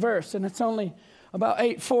to this verse, and it's only about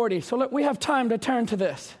 8:40. So we have time to turn to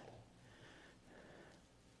this.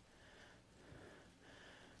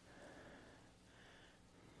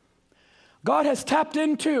 God has tapped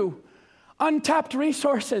into untapped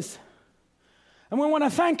resources, and we want to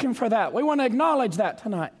thank Him for that. We want to acknowledge that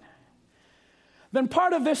tonight. Then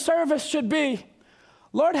part of this service should be,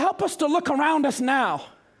 Lord, help us to look around us now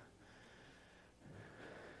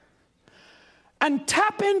and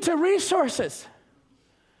tap into resources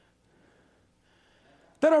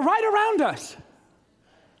that are right around us.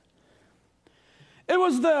 I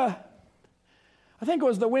think it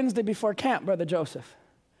was the Wednesday before camp, Brother Joseph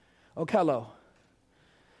Okello,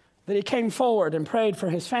 that he came forward and prayed for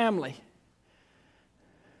his family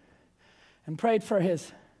and prayed for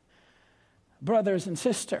his brothers and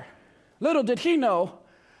sister. Little did he know,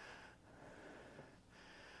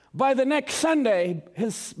 by the next Sunday,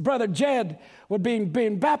 his brother Jed would be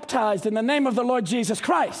being baptized in the name of the Lord Jesus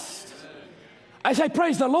Christ. I say,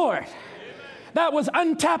 praise the Lord. That was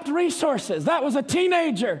untapped resources. That was a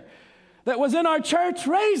teenager that was in our church,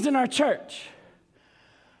 raised in our church.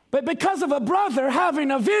 But because of a brother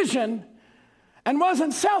having a vision and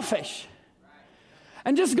wasn't selfish,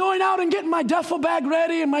 and just going out and getting my duffel bag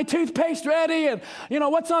ready and my toothpaste ready and,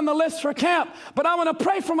 what's on the list for camp. But I want to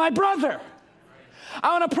pray for my brother.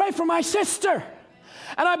 I want to pray for my sister.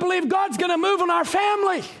 And I believe God's going to move in our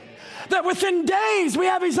family. That within days we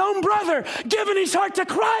have his own brother giving his heart to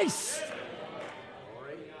Christ.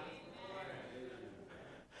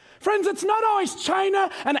 Friends, it's not always China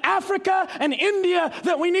and Africa and India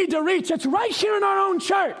that we need to reach. It's right here in our own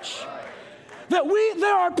church. That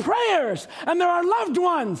there are prayers, and there are loved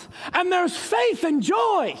ones, and there's faith and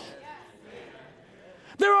joy.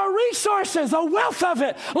 There are resources, a wealth of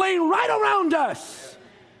it, laying right around us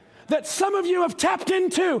that some of you have tapped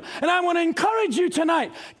into. And I want to encourage you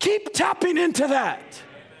tonight, keep tapping into that.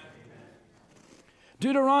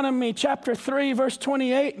 Deuteronomy chapter 3, verse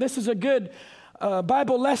 28. This is a good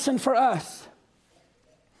Bible lesson for us.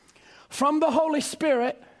 From the Holy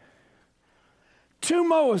Spirit to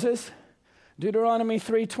Moses, Deuteronomy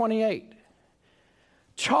 3:28.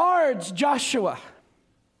 Charge Joshua,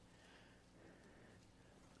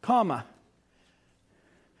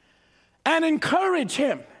 and encourage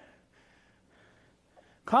him,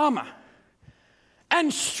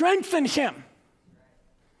 and strengthen him.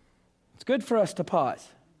 It's good for us to pause.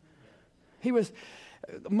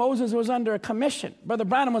 Moses was under a commission. Brother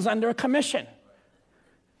Branham was under a commission.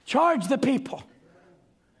 Charge the people.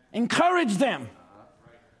 Encourage them.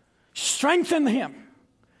 Strengthen him.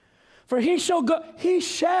 For he shall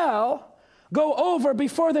go over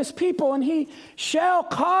before this people, and he shall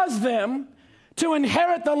cause them to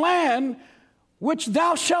inherit the land which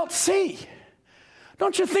thou shalt see.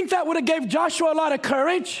 Don't you think that would have gave Joshua a lot of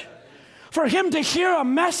courage? For him to hear a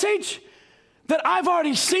message that I've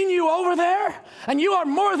already seen you over there, and you are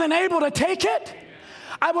more than able to take it?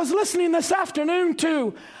 I was listening this afternoon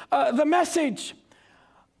to the message,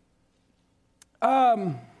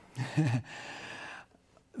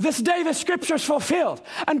 this day the scripture's fulfilled.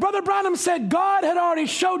 And Brother Branham said God had already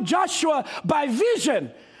showed Joshua by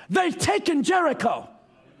vision they've taken Jericho.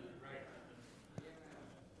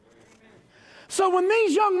 So when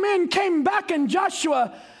these young men came back in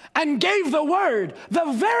Joshua and gave the word,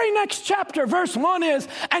 the very next chapter, verse 1 is,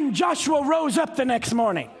 and Joshua rose up the next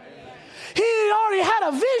morning. He already had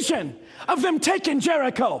a vision of them taking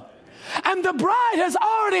Jericho. And the bride has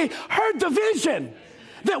already heard the vision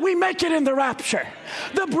that we make it in the rapture.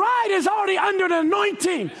 The bride is already under the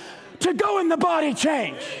anointing to go in the body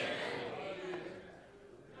change.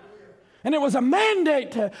 And it was a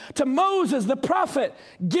mandate to Moses, the prophet,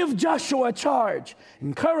 give Joshua a charge,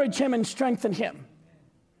 encourage him and strengthen him.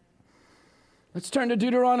 Let's turn to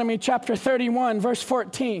Deuteronomy chapter 31, verse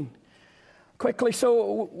 14. Quickly,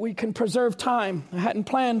 so we can preserve time. I hadn't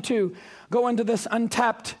planned to go into this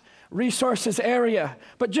untapped resources area,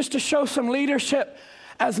 but just to show some leadership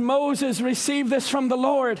as Moses received this from the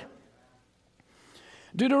Lord.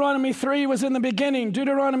 Deuteronomy 3 was in the beginning.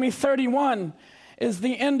 Deuteronomy 31 is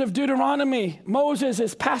the end of Deuteronomy. Moses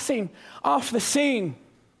is passing off the scene.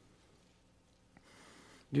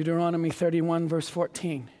 Deuteronomy 31, verse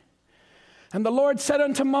 14. And the Lord said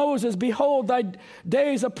unto Moses, behold, thy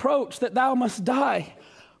days approach that thou must die.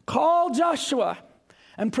 Call Joshua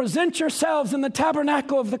and present yourselves in the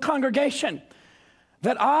tabernacle of the congregation,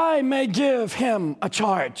 that I may give him a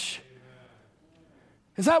charge.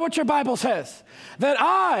 Is that what your Bible says? That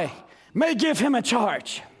I may give him a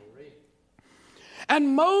charge.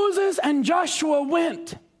 And Moses and Joshua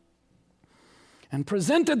went and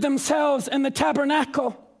presented themselves in the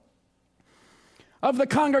tabernacle of the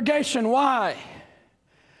congregation. Why?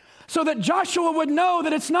 So that Joshua would know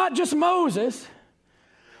that it's not just Moses,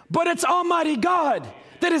 but it's Almighty God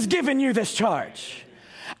that has given you this charge.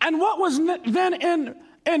 And what was then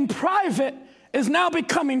in private is now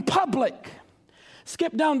becoming public.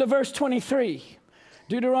 Skip down to verse 23.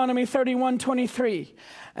 Deuteronomy 31, 23.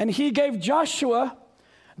 And he gave Joshua,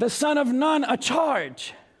 the son of Nun, a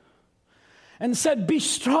charge, and said, be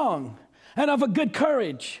strong and of a good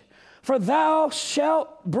courage, for thou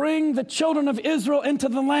shalt bring the children of Israel into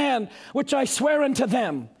the land which I swear unto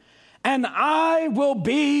them, and I will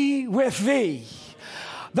be with thee.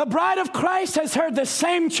 The bride of Christ has heard the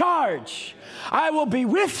same charge. I will be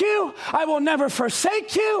with you. I will never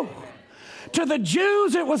forsake you. To the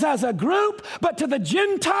Jews, it was as a group, but to the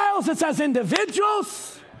Gentiles, it's as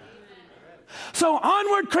individuals. So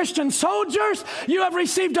onward, Christian soldiers, you have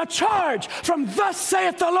received a charge from thus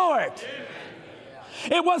saith the Lord.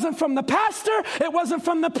 It wasn't from the pastor. It wasn't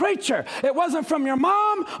from the preacher. It wasn't from your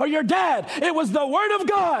mom or your dad. It was the word of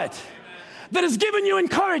God that has given you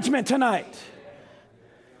encouragement tonight.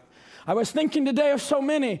 I was thinking today of so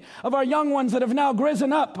many of our young ones that have now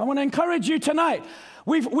risen up. I want to encourage you tonight.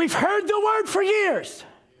 We've heard the word for years.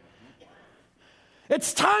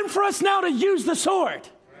 It's time for us now to use the sword.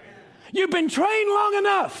 You've been trained long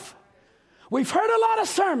enough. We've heard a lot of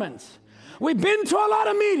sermons. We've been to a lot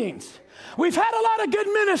of meetings. We've had a lot of good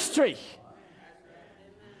ministry.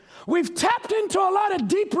 We've tapped into a lot of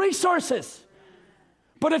deep resources.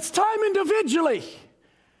 But it's time individually,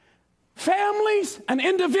 families and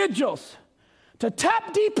individuals, to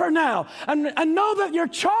tap deeper now and know that your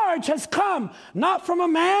charge has come not from a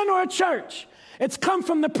man or a church. It's come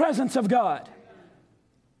from the presence of God.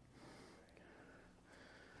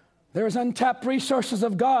 There's untapped resources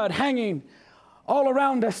of God hanging all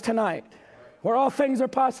around us tonight, where all things are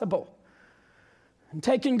possible. And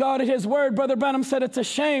taking God at his word, Brother Branham said it's a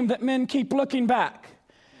shame that men keep looking back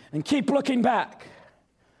and keep looking back.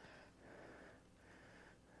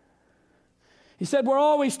 He said we're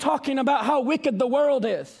always talking about how wicked the world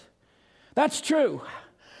is. That's true.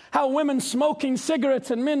 How women smoking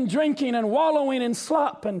cigarettes and men drinking and wallowing in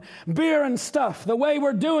slop and beer and stuff. The way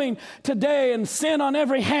we're doing today, and sin on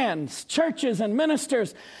every hand. Churches and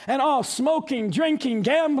ministers and all smoking, drinking,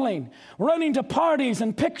 gambling, running to parties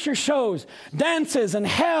and picture shows, dances and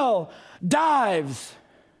hell, dives,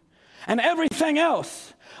 and everything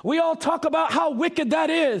else. We all talk about how wicked that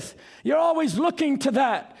is. You're always looking to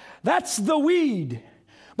that. That's the weed.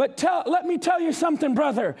 But let me tell you something,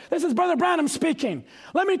 brother. This is Brother Branham speaking.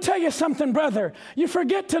 Let me tell you something, brother. You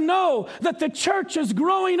forget to know that the church is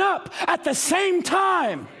growing up at the same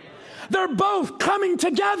time. They're both coming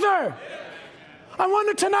together. I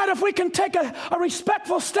wonder tonight if we can take a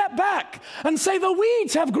respectful step back and say the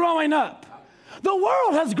weeds have growing up. The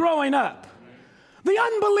world has growing up. The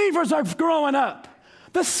unbelievers are growing up.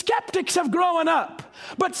 The skeptics have grown up.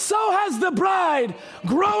 But so has the bride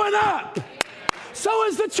growing up. So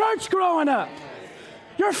is the church growing up.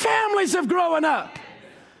 Your families have grown up.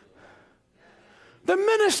 The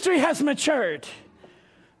ministry has matured.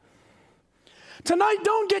 Tonight,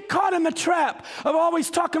 don't get caught in the trap of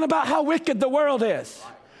always talking about how wicked the world is.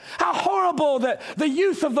 How horrible the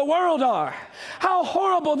youth of the world are. How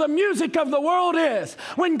horrible the music of the world is.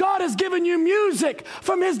 When God has given you music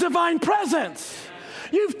from his divine presence.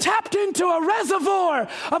 You've tapped into a reservoir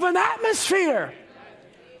of an atmosphere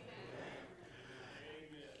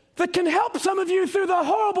that can help some of you through the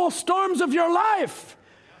horrible storms of your life.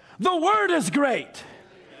 The word is great.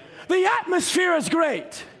 The atmosphere is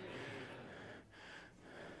great.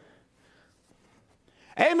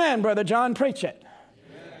 Amen, Brother John. Preach it.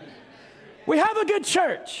 We have a good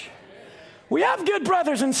church. We have good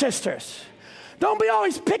brothers and sisters. Don't be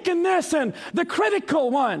always picking this and the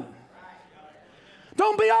critical one.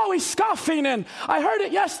 Don't be always scoffing. And I heard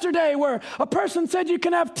it yesterday where a person said you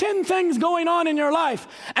can have 10 things going on in your life,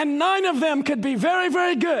 and 9 of them could be very,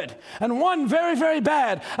 very good, and 1 very, very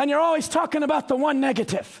bad. And you're always talking about the 1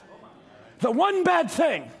 negative, the 1 bad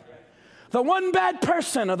thing, the 1 bad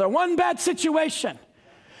person, or the 1 bad situation.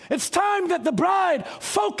 It's time that the bride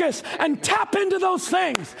focus and tap into those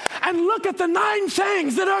things and look at the 9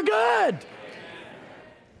 things that are good.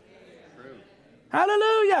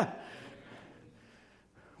 Hallelujah.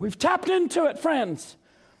 We've tapped into it, friends.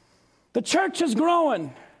 The church is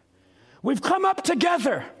growing. We've come up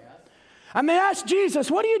together. And they asked Jesus,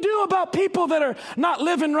 what do you do about people that are not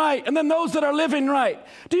living right and then those that are living right?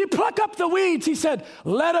 Do you pluck up the weeds? He said,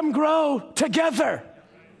 let them grow together.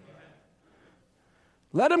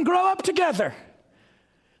 Let them grow up together.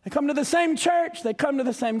 They come to the same church. They come to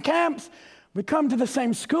the same camps. We come to the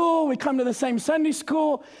same school. We come to the same Sunday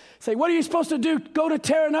school. Say, what are you supposed to do? Go to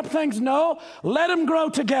tearing up things? No, let them grow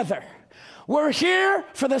together. We're here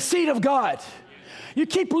for the seed of God. You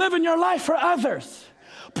keep living your life for others.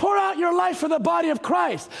 Pour out your life for the body of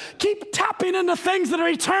Christ. Keep tapping into things that are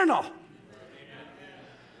eternal.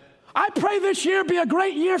 I pray this year be a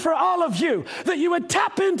great year for all of you, that you would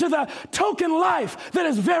tap into the token life that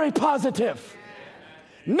is very positive.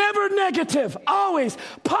 Never negative, always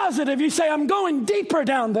positive. You say, I'm going deeper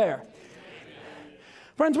down there.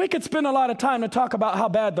 Friends, we could spend a lot of time to talk about how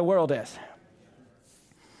bad the world is.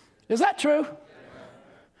 Is that true?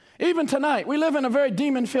 Even tonight, we live in a very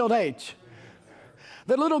demon-filled age.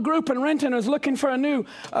 The little group in Renton is looking for a new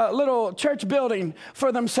little church building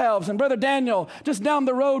for themselves. And Brother Daniel, just down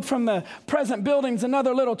the road from the present building is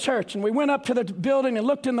another little church. And we went up to the building and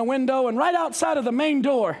looked in the window, and right outside of the main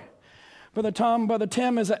door, Brother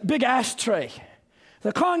Tim, is a big ashtray.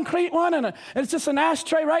 The concrete one, and it's just an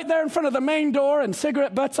ashtray right there in front of the main door, and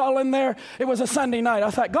cigarette butts all in there. It was a Sunday night. I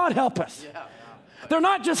thought, God help us. Yeah. They're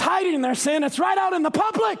not just hiding their sin. It's right out in the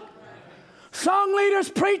public. Song leaders,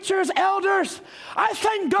 preachers, elders. I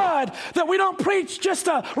thank God that we don't preach just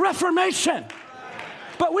a reformation,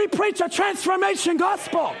 but we preach a transformation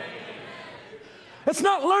gospel. It's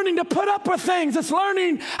not learning to put up with things. It's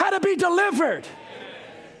learning how to be delivered.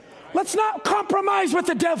 Let's not compromise with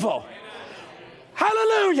the devil.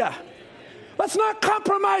 Hallelujah. Let's not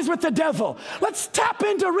compromise with the devil. Let's tap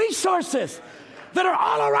into resources that are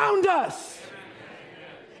all around us.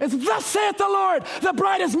 It's thus saith the Lord, the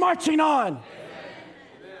bride is marching on.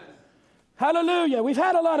 Hallelujah. We've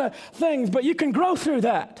had a lot of things, but you can grow through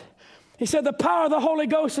that. He said the power of the Holy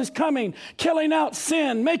Ghost is coming, killing out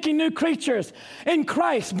sin, making new creatures in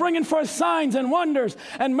Christ, bringing forth signs and wonders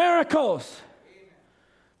and miracles.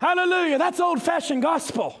 Hallelujah. That's old-fashioned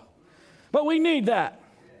gospel. But we need that.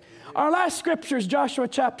 Our last scripture is Joshua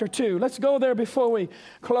chapter 2. Let's go there before we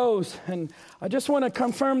close. And I just want to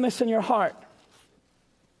confirm this in your heart.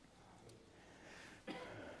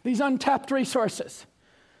 These untapped resources.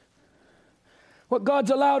 What God's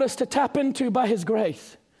allowed us to tap into by His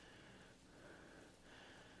grace.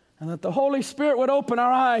 And that the Holy Spirit would open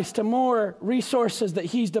our eyes to more resources that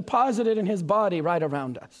He's deposited in His body right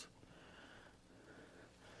around us.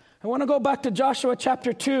 I want to go back to Joshua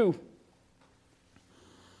chapter 2.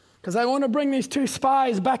 Because I want to bring these 2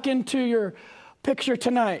 spies back into your picture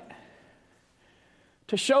tonight.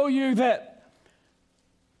 To show you that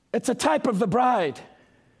it's a type of the bride.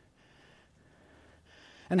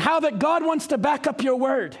 And how that God wants to back up your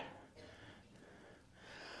word.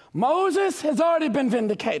 Moses has already been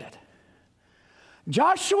vindicated.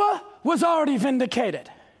 Joshua was already vindicated.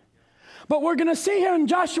 But we're going to see here in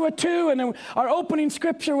Joshua 2, and our opening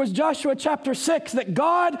scripture was Joshua chapter 6, that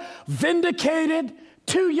God vindicated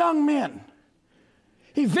 2 young men.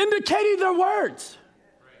 He vindicated their words.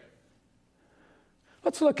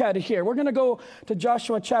 Let's look at it here. We're going to go to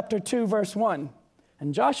Joshua chapter 2, verse 1.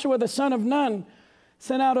 And Joshua the son of Nun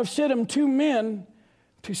sent out of Shittim 2 men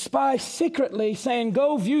to spy secretly, saying,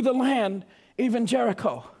 go view the land, even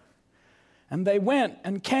Jericho. And they went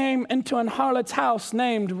and came into an harlot's house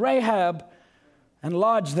named Rahab and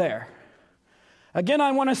lodged there. Again,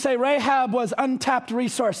 I want to say Rahab was untapped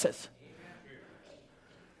resources.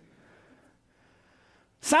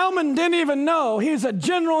 Salmon didn't even know, he's a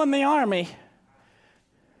general in the army,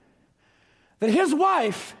 that his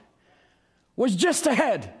wife was just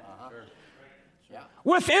ahead.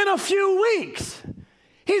 Within a few weeks,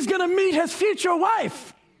 he's going to meet his future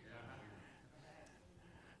wife.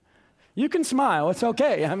 You can smile. It's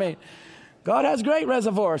okay. I mean, God has great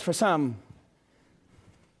reservoirs for some.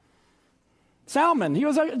 Salmon, he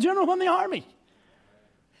was a general in the army.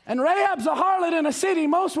 And Rahab's a harlot in a city.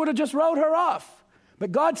 Most would have just wrote her off.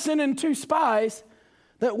 But God sent in 2 spies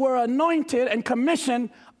that were anointed and commissioned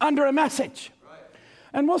under a message.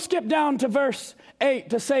 And we'll skip down to verse 8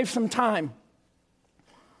 to save some time.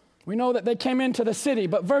 We know that they came into the city,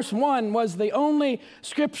 but verse 1 was the only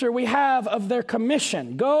scripture we have of their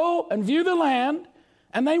commission. Go and view the land,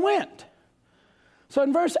 and they went. So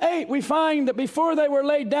in verse 8, we find that before they were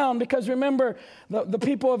laid down, because remember, the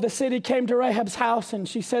people of the city came to Rahab's house, and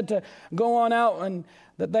she said to go on out, and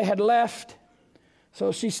that they had left.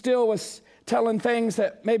 So she still was telling things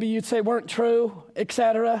that maybe you'd say weren't true,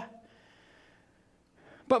 etc.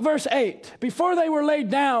 But verse 8, before they were laid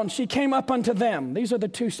down, she came up unto them. These are the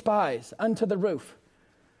two spies, unto the roof.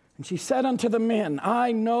 And she said unto the men,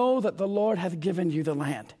 I know that the Lord hath given you the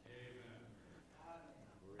land. Amen.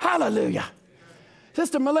 Hallelujah.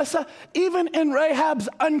 Sister Melissa, even in Rahab's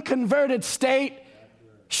unconverted state,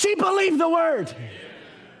 she believed the word.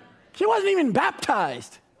 She wasn't even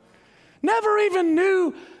baptized. Never even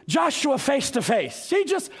knew Joshua face to face. She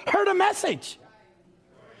just heard a message.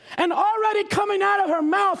 And already coming out of her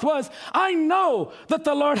mouth was, I know that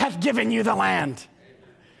the Lord hath given you the land.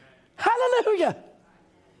 Hallelujah.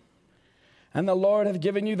 And the Lord hath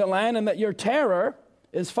given you the land, and that your terror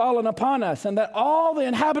is fallen upon us, and that all the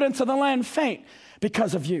inhabitants of the land faint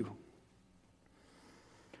because of you.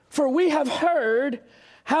 For we have heard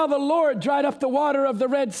how the Lord dried up the water of the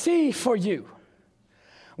Red Sea for you,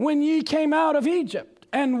 when ye came out of Egypt,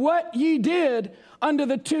 and what ye did under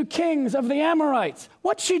the two kings of the Amorites.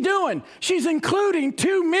 What's she doing? She's including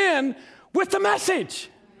two men with the message.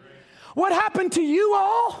 What happened to you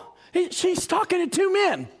all? She's talking to two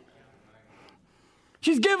men.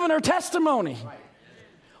 She's giving her testimony.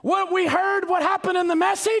 What we heard, what happened in the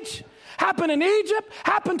message, happened in Egypt,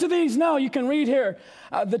 happened to these. No, you can read here.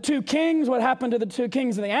 The two kings, what happened to the two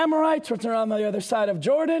kings of the Amorites, which are on the other side of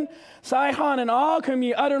Jordan, Sihon and Og, whom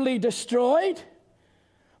ye utterly destroyed.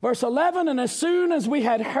 Verse 11, and as soon as we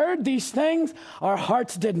had heard these things, our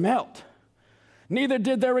hearts did melt. Neither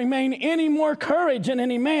did there remain any more courage in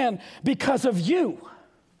any man because of you.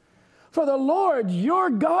 For the Lord your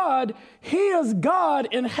God, he is God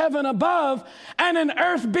in heaven above and in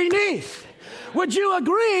earth beneath. Would you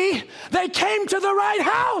agree they came to the right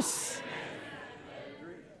house?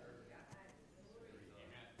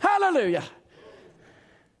 Hallelujah.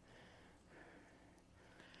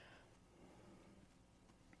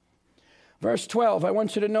 Verse 12, I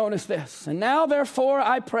want you to notice this. And now, therefore,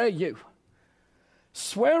 I pray you,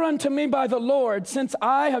 swear unto me by the Lord, since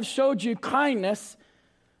I have showed you kindness.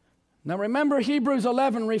 Now, remember, Hebrews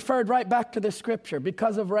 11 referred right back to this scripture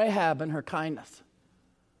because of Rahab and her kindness.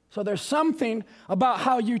 So there's something about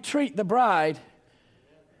how you treat the bride.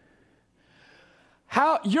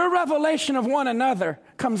 How your revelation of one another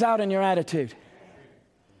comes out in your attitude.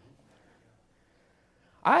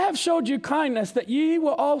 I have showed you kindness, that ye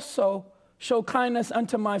will also show kindness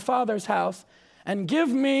unto my Father's house, and give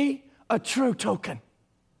me a true token.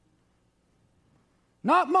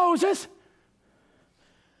 Not Moses,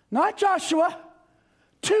 not Joshua,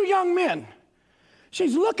 two young men.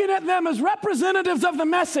 She's looking at them as representatives of the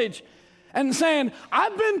message and saying,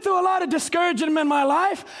 I've been through a lot of discouragement in my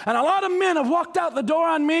life, and a lot of men have walked out the door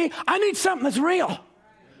on me. I need something that's real.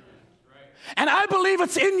 And I believe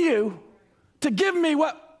it's in you to give me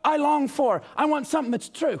what I long for. I want something that's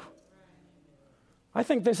true. I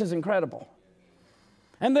think this is incredible.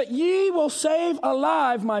 And that ye will save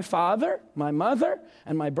alive my father, my mother,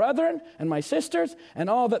 and my brethren, and my sisters, and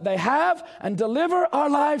all that they have, and deliver our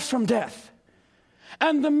lives from death.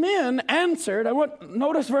 And the men answered,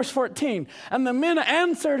 notice verse 14, and the men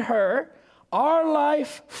answered her, our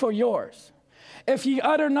life for yours, if ye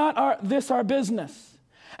utter not this our business.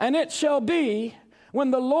 And it shall be, when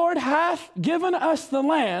the Lord hath given us the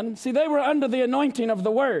land, see, they were under the anointing of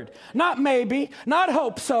the word. Not maybe, not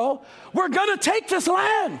hope so. We're going to take this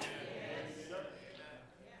land.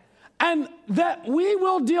 And that we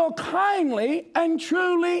will deal kindly and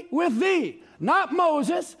truly with thee. Not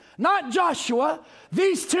Moses, not Joshua.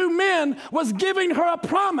 These two men was giving her a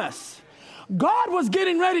promise. God was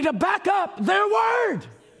getting ready to back up their word.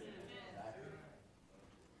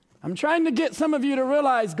 I'm trying to get some of you to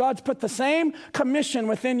realize God's put the same commission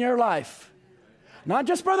within your life. Not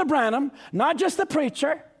just Brother Branham, not just the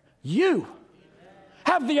preacher. You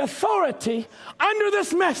have the authority under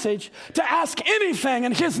this message to ask anything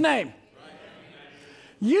in his name.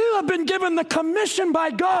 You have been given the commission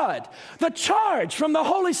by God, the charge from the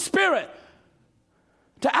Holy Spirit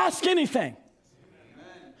to ask anything.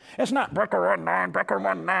 It's not Brecker 1:9, Brecker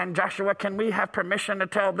 1:9, Joshua, can we have permission to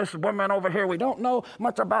tell this woman over here? We don't know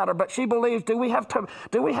much about her, but she believes, do we have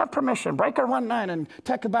permission? Brecker 1:9 and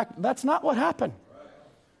take it back. That's not what happened.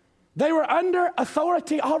 They were under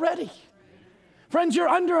authority already. Friends, you're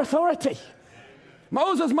under authority.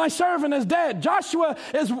 Moses, my servant, is dead. Joshua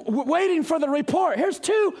is waiting for the report. Here's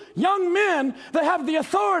two young men that have the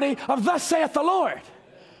authority of thus saith the Lord.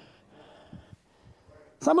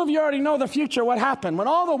 Some of you already know the future, what happened. When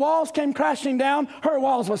all the walls came crashing down, her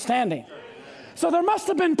walls were standing. So there must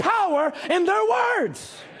have been power in their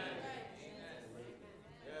words.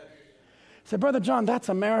 Say, Brother John, that's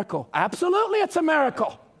a miracle. Absolutely, it's a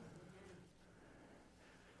miracle.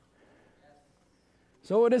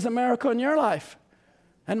 So it is a miracle in your life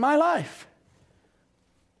and my life.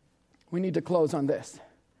 We need to close on this.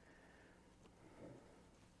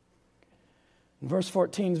 Verse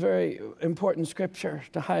 14 is very important scripture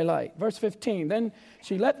to highlight. Verse 15, then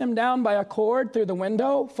she let them down by a cord through the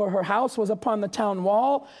window, for her house was upon the town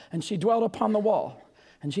wall, and she dwelt upon the wall.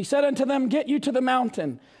 And she said unto them, get you to the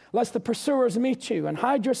mountain, lest the pursuers meet you, and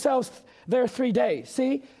hide yourselves there 3 days.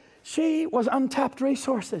 See, she was untapped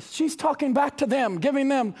resources. She's talking back to them, giving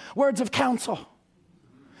them words of counsel.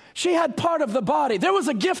 She had part of the body. There was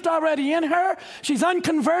a gift already in her. She's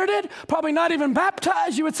unconverted, probably not even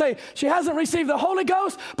baptized. You would say she hasn't received the Holy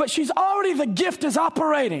Ghost, but she's already, the gift is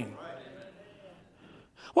operating.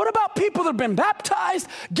 What about people that have been baptized,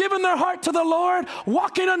 given their heart to the Lord,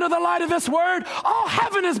 walking under the light of this word? All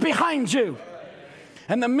heaven is behind you.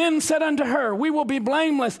 And the men said unto her, we will be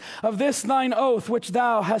blameless of this thine oath which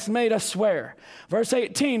thou hast made us swear. Verse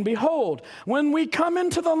 18, behold, when we come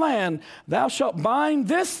into the land, thou shalt bind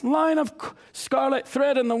this line of scarlet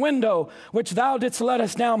thread in the window, which thou didst let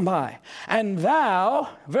us down by. And thou,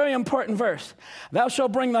 very important verse, thou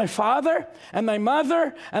shalt bring thy father and thy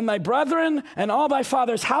mother and thy brethren and all thy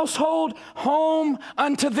father's household home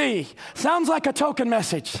unto thee. Sounds like a token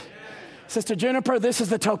message. Sister Juniper, this is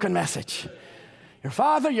the token message. Your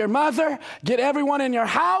father, your mother, get everyone in your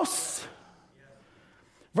house.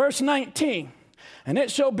 Verse 19, and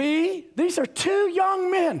it shall be, these are two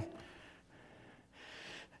young men.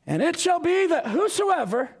 And it shall be that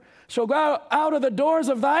whosoever shall go out of the doors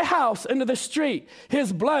of thy house into the street,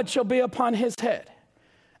 his blood shall be upon his head.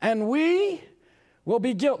 And we will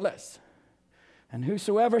be guiltless. And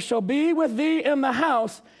whosoever shall be with thee in the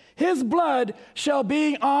house, his blood shall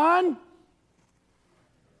be on.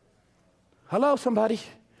 Hello, somebody.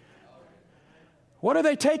 What are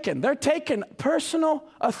they taking? They're taking personal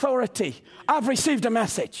authority. I've received a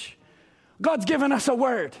message. God's given us a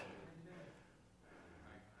word.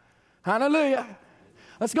 Hallelujah.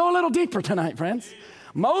 Let's go a little deeper tonight, friends.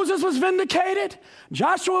 Moses was vindicated.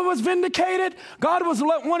 Joshua was vindicated. God was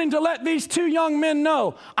wanting to let these two young men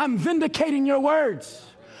know, I'm vindicating your words.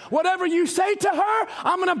 Whatever you say to her,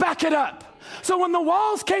 I'm going to back it up. So when the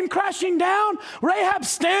walls came crashing down, Rahab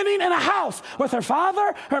standing in a house with her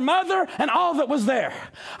father, her mother, and all that was there.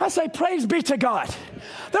 I say, praise be to God.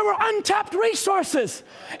 There were untapped resources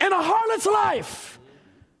in a harlot's life.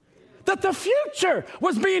 That the future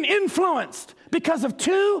was being influenced because of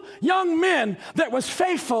two young men that was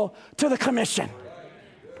faithful to the commission.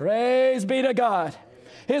 Praise be to God.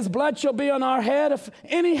 His blood shall be on our head if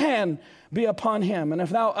any hand be upon him. And if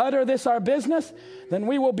thou utter this our business, then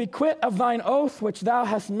we will be quit of thine oath which thou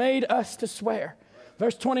hast made us to swear.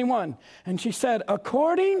 Verse 21, and she said,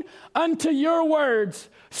 according unto your words,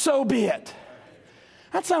 so be it.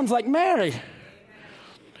 That sounds like Mary.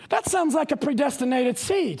 That sounds like a predestinated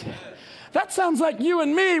seed. That sounds like you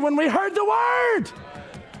and me when we heard the word.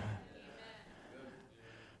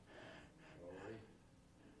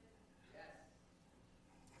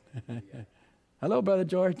 Hello, Brother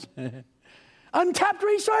George. Untapped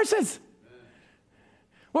resources.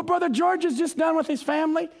 What Brother George has just done with his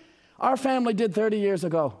family, our family did 30 years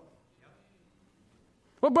ago.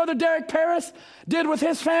 What Brother Derek Paris did with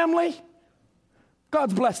his family,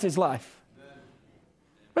 God's blessed his life.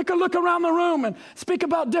 We could look around the room and speak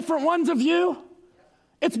about different ones of you.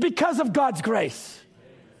 It's because of God's grace.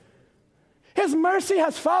 His mercy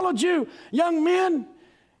has followed you, young men,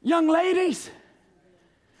 young ladies.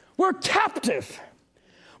 We're captive.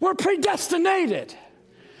 We're predestinated.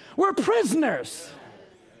 We're prisoners.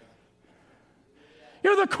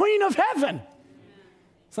 You're the queen of heaven.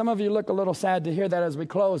 Some of you look a little sad to hear that as we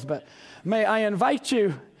close, but may I invite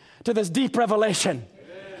you to this deep revelation.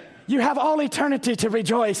 You have all eternity to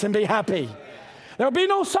rejoice and be happy. There'll be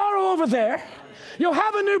no sorrow over there. You'll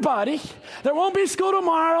have a new body. There won't be school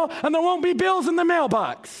tomorrow, and there won't be bills in the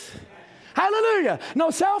mailbox. Hallelujah. No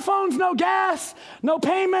cell phones, no gas, no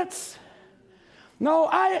payments, no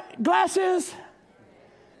eyeglasses.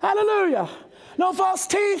 Hallelujah. No false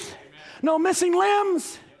teeth, no missing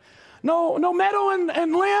limbs, no metal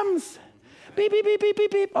in limbs. Beep, beep, beep, beep,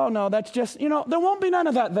 beep, beep. Oh, no, that's just, there won't be none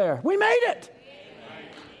of that there. We made it.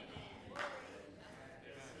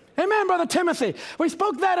 Amen, Brother Timothy. We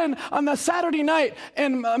spoke that on the Saturday night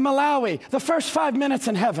in Malawi, the first 5 minutes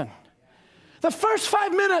in heaven. The first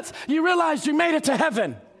 5 minutes, you realized you made it to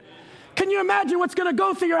heaven. Can you imagine what's going to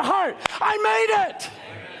go through your heart? I made it.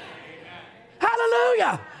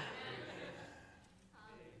 Hallelujah.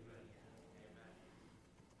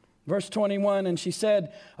 Verse 21, and she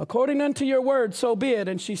said, according unto your word, so be it.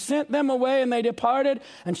 And she sent them away, and they departed,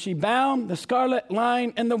 and she bound the scarlet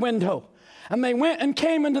line in the window. And they went and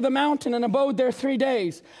came into the mountain and abode there 3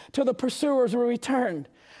 days, till the pursuers were returned.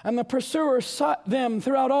 And the pursuers sought them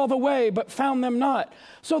throughout all the way, but found them not.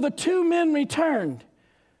 So the 2 men returned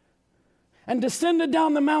and descended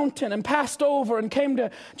down the mountain and passed over and came to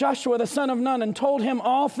Joshua the son of Nun and told him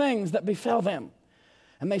all things that befell them.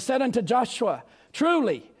 And they said unto Joshua,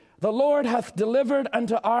 truly, the Lord hath delivered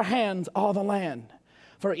unto our hands all the land.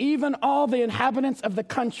 For even all the inhabitants of the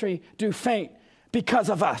country do faint because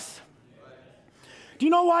of us. Do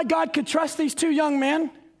you know why God could trust these 2 young men?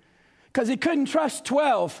 Because he couldn't trust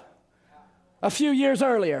 12 a few years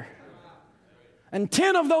earlier. And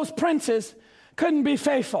 10 of those princes couldn't be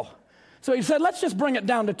faithful. So he said, let's just bring it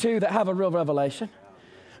down to 2 that have a real revelation.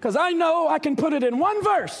 Because I know I can put it in one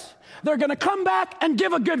verse. They're going to come back and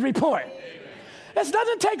give a good report. This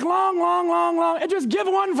doesn't take long. It just give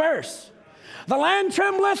one verse. The land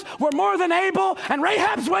trembleth, we're more than able, and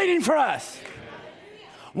Rahab's waiting for us.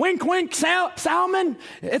 Wink, wink, Salmon,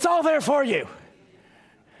 it's all there for you.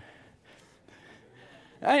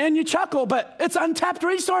 And you chuckle, but it's untapped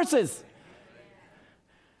resources.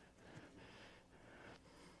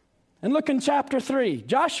 And look in chapter 3.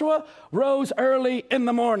 Joshua rose early in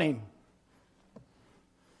the morning.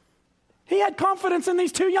 He had confidence in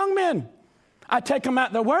these 2 young men. I take them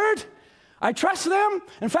at their word. I trust them.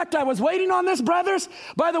 In fact, I was waiting on this, brothers.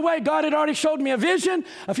 By the way, God had already showed me a vision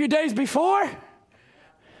a few days before.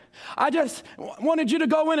 I just wanted you to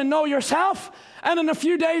go in and know yourself. And then a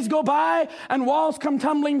few days go by and walls come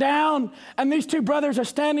tumbling down. And these 2 brothers are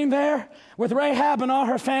standing there with Rahab and all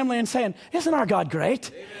her family and saying, isn't our God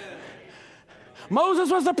great? Amen.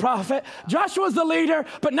 Moses was the prophet. Joshua was the leader.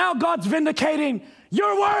 But now God's vindicating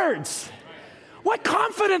your words. What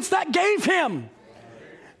confidence that gave him.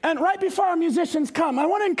 And right before our musicians come, I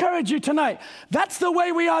want to encourage you tonight. That's the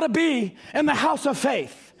way we ought to be in the house of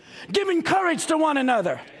faith. Giving courage to one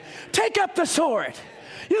another. Take up the sword.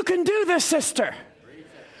 You can do this, sister.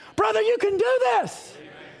 Brother, you can do this.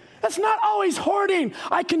 It's not always hoarding.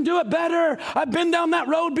 I can do it better. I've been down that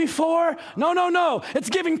road before. No. It's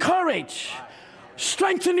giving courage.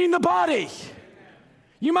 Strengthening the body.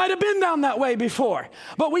 You might have been down that way before.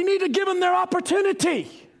 But we need to give them their opportunity.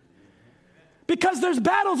 Because there's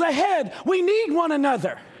battles ahead. We need one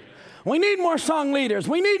another. We need more song leaders.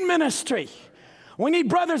 We need ministry. We need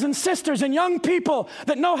brothers and sisters and young people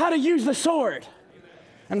that know how to use the sword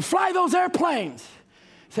and fly those airplanes.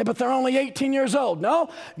 You say, but they're only 18 years old.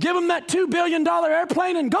 No, give them that $2 billion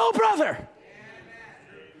airplane and go, brother.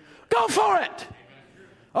 Go for it.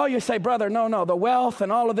 Oh, you say, brother, no, the wealth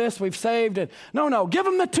and all of this we've saved. And no, give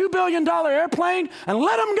them the $2 billion airplane and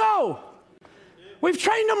let them go. We've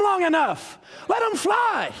trained them long enough. Let them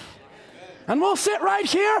fly. And we'll sit right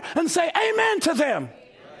here and say amen to them.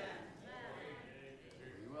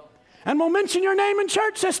 And we'll mention your name in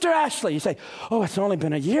church, Sister Ashley. You say, oh, it's only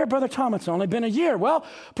been a year, Brother Tom. It's only been a year. Well,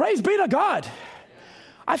 praise be to God.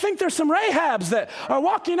 I think there's some Rahabs that are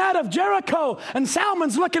walking out of Jericho, and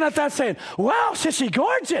Salmon's looking at that saying, wow, is she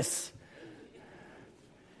gorgeous?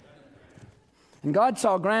 And God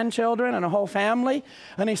saw grandchildren and a whole family,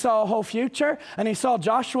 and he saw a whole future, and he saw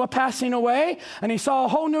Joshua passing away, and he saw a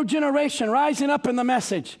whole new generation rising up in the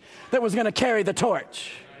message that was going to carry the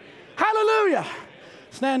torch. Hallelujah.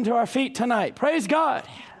 Stand to our feet tonight. Praise God.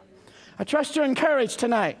 I trust you're encouraged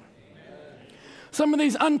tonight. Some of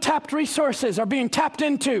these untapped resources are being tapped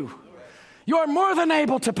into. You are more than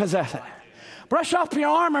able to possess it. Brush off your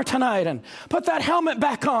armor tonight and put that helmet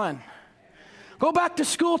back on. Go back to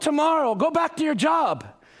school tomorrow. Go back to your job.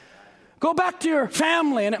 Go back to your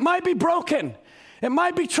family, and it might be broken. It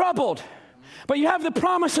might be troubled. But you have the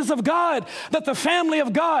promises of God that the family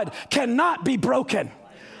of God cannot be broken.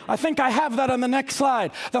 I think I have that on the next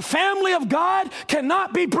slide. The family of God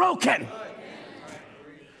cannot be broken.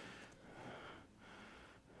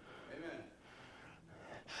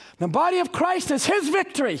 The body of Christ is his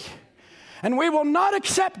victory. And we will not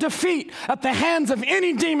accept defeat at the hands of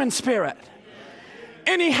any demon spirit,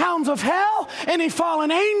 any hounds of hell, any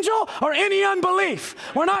fallen angel, or any unbelief.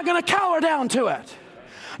 We're not going to cower down to it.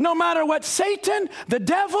 No matter what Satan, the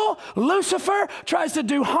devil, Lucifer tries to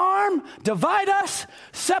do harm, divide us,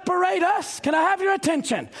 separate us. Can I have your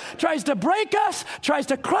attention? Tries to break us, tries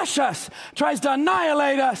to crush us, tries to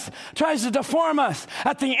annihilate us, tries to deform us.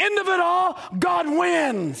 At the end of it all, God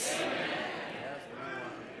wins.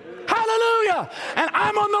 Hallelujah. And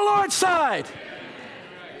I'm on the Lord's side.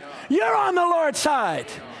 You're on the Lord's side.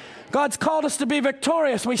 God's called us to be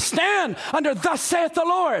victorious. We stand under thus saith the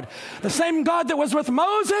Lord. The same God that was with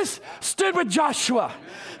Moses stood with Joshua.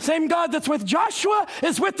 Same God that's with Joshua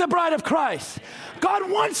is with the bride of Christ. God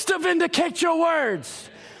wants to vindicate your words.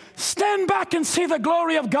 Stand back and see the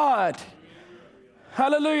glory of God.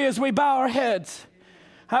 Hallelujah, as we bow our heads.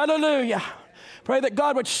 Hallelujah. Pray that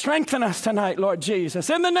God would strengthen us tonight, Lord Jesus.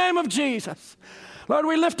 In the name of Jesus. Lord,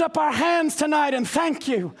 we lift up our hands tonight and thank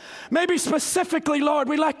you. Maybe specifically, Lord,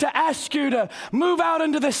 we'd like to ask you to move out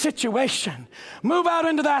into this situation. Move out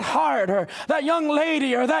into that heart, or that young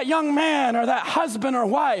lady, or that young man, or that husband or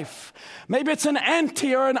wife. Maybe it's an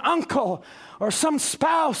auntie or an uncle, or some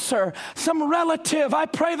spouse, or some relative. I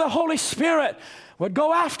pray the Holy Spirit would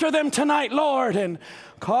go after them tonight, Lord, and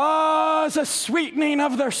cause a sweetening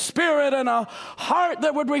of their spirit and a heart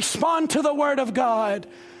that would respond to the Word of God.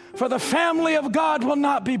 For the family of God will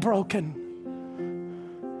not be broken.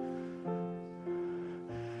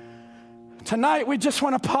 Tonight we just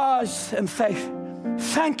want to pause and say,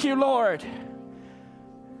 thank you, Lord,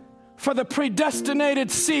 for the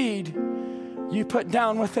predestinated seed you put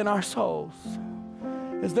down within our souls.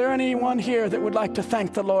 Is there anyone here that would like to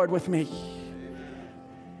thank the Lord with me?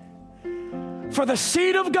 For the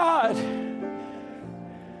seed of God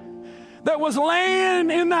that was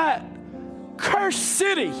laying in that cursed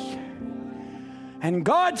city. And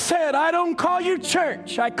God said, I don't call you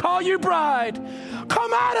church, I call you bride.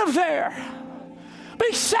 Come out of there.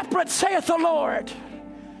 Be separate, saith the Lord.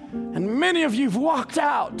 And many of you've walked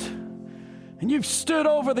out and you've stood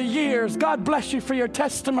over the years. God bless you for your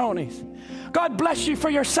testimonies. God bless you for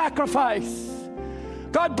your sacrifice.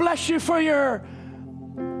 God bless you for your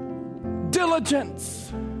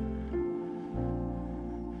diligence.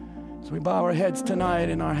 We bow our heads tonight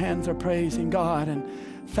and our hands are praising God and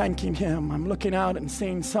thanking Him. I'm looking out and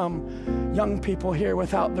seeing some young people here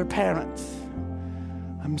without their parents.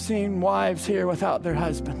 I'm seeing wives here without their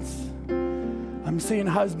husbands. I'm seeing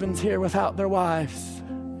husbands here without their wives.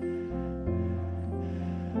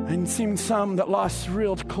 I'm seeing some that lost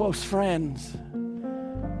real close friends.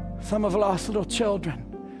 Some have lost little children.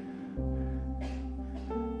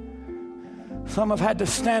 Some have had to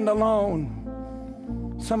stand alone.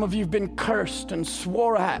 Some of you have been cursed and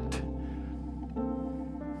swore at.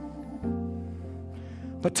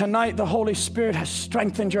 But tonight the Holy Spirit has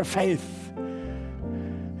strengthened your faith.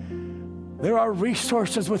 There are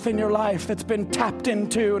resources within your life that's been tapped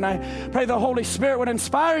into, and I pray the Holy Spirit would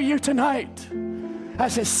inspire you tonight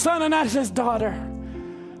as His son and as His daughter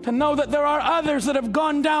to know that there are others that have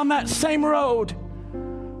gone down that same road,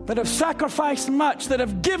 that have sacrificed much, that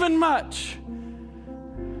have given much.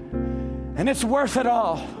 And it's worth it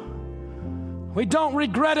all. We don't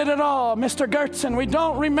regret it at all, Mr. Gertson. We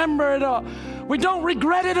don't remember it all. We don't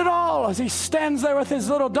regret it at all as he stands there with his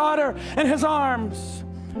little daughter in his arms.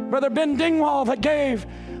 Brother Ben Dingwall that gave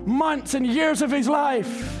months and years of his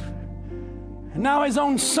life. And now his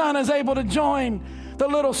own son is able to join the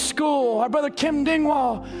little school. Our brother Kim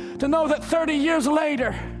Dingwall, to know that 30 years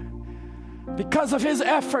later, because of his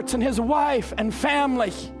efforts and his wife and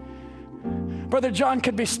family, Brother John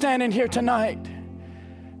could be standing here tonight.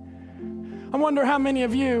 I wonder how many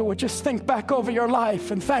of you would just think back over your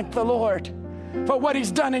life and thank the Lord for what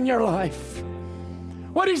He's done in your life.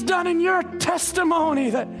 What He's done in your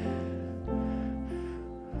testimony, that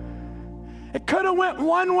it could have went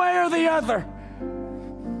one way or the other,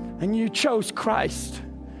 and you chose Christ.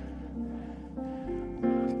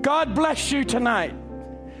 God bless you tonight.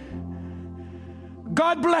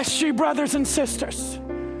 God bless you, brothers and sisters.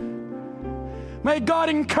 May God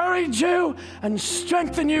encourage you and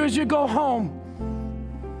strengthen you as you go home.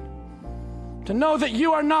 To know that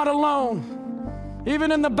you are not alone,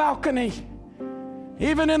 even in the balcony,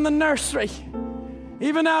 even in the nursery,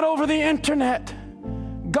 even out over the internet.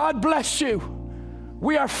 God bless you.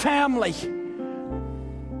 We are family.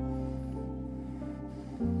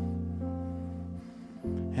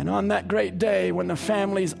 And on that great day when the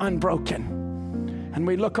family's unbroken, and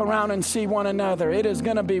we look around and see one another, it is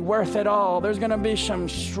going to be worth it all. There's going to be some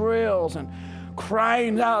shrills and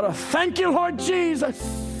crying out of, thank you, Lord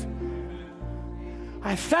Jesus.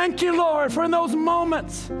 I thank you, Lord, for in those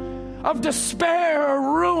moments of despair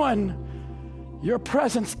or ruin, your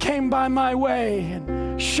presence came by my way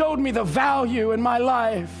and showed me the value in my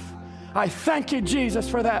life I thank you, Jesus,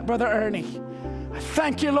 for that, Brother Ernie. I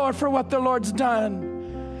thank you, Lord, for what the Lord's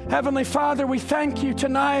done. Heavenly Father, we thank you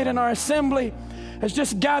tonight, and our assembly has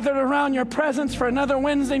just gathered around your presence for another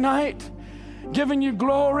Wednesday night, giving you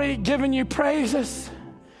glory, giving you praises.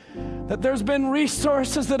 That there's been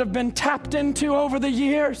resources that have been tapped into over the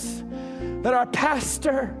years, that our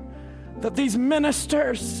pastor, that these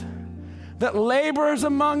ministers, that laborers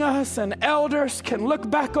among us and elders can look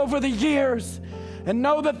back over the years and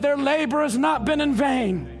know that their labor has not been in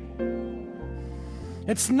vain.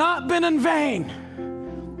 It's not been in vain.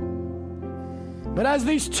 But as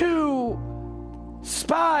these two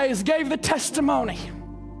spies gave the testimony,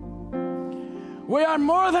 we are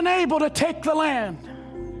more than able to take the land.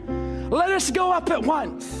 Let us go up at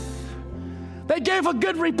once. They gave a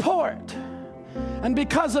good report, and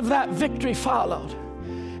because of that, victory followed.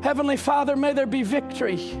 Heavenly Father, may there be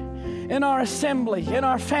victory in our assembly, in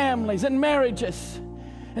our families, in marriages,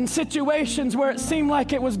 in situations where it seemed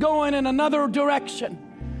like it was going in another direction,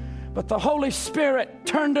 but the Holy Spirit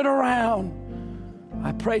turned it around.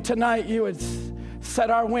 I pray tonight you would set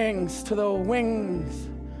our wings to the wings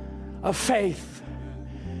of faith.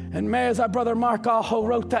 And may, as our brother Mark Aho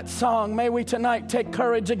wrote that song, may we tonight take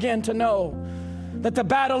courage again to know that the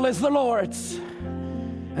battle is the Lord's.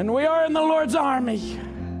 And we are in the Lord's army.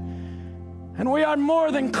 And we are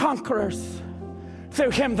more than conquerors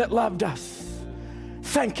through him that loved us.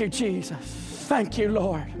 Thank you, Jesus. Thank you,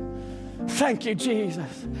 Lord. Thank you,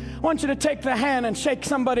 Jesus. I want you to take the hand and shake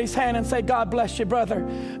somebody's hand and say, God bless you, brother.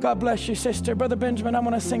 God bless you, sister. Brother Benjamin, I'm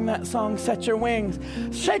going to sing that song, Set Your Wings.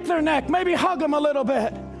 Shake their neck. Maybe hug them a little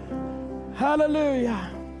bit.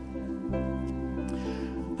 Hallelujah.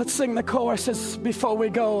 Let's sing the choruses before we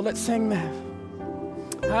go. Let's sing that.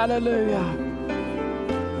 Hallelujah.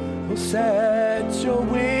 Well, set your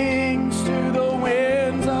wings to the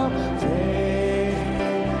winds of faith.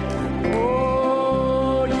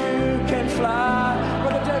 Oh, you can fly.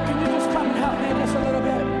 Brother Derek, can you just come and help me just a little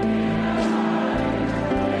bit?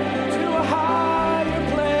 To a higher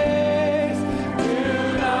place. Do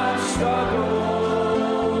not struggle.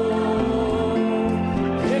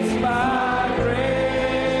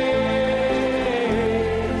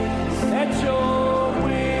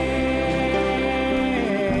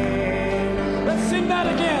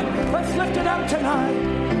 Lift it up tonight.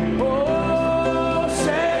 Oh,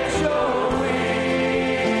 set your wings.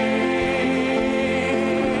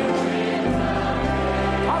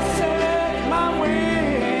 I'll set my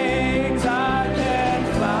wings. I can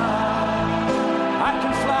fly. I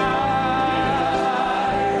can fly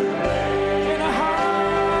in a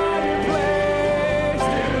higher place.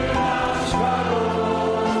 Do not struggle.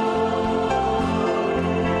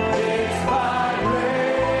 It's by grace.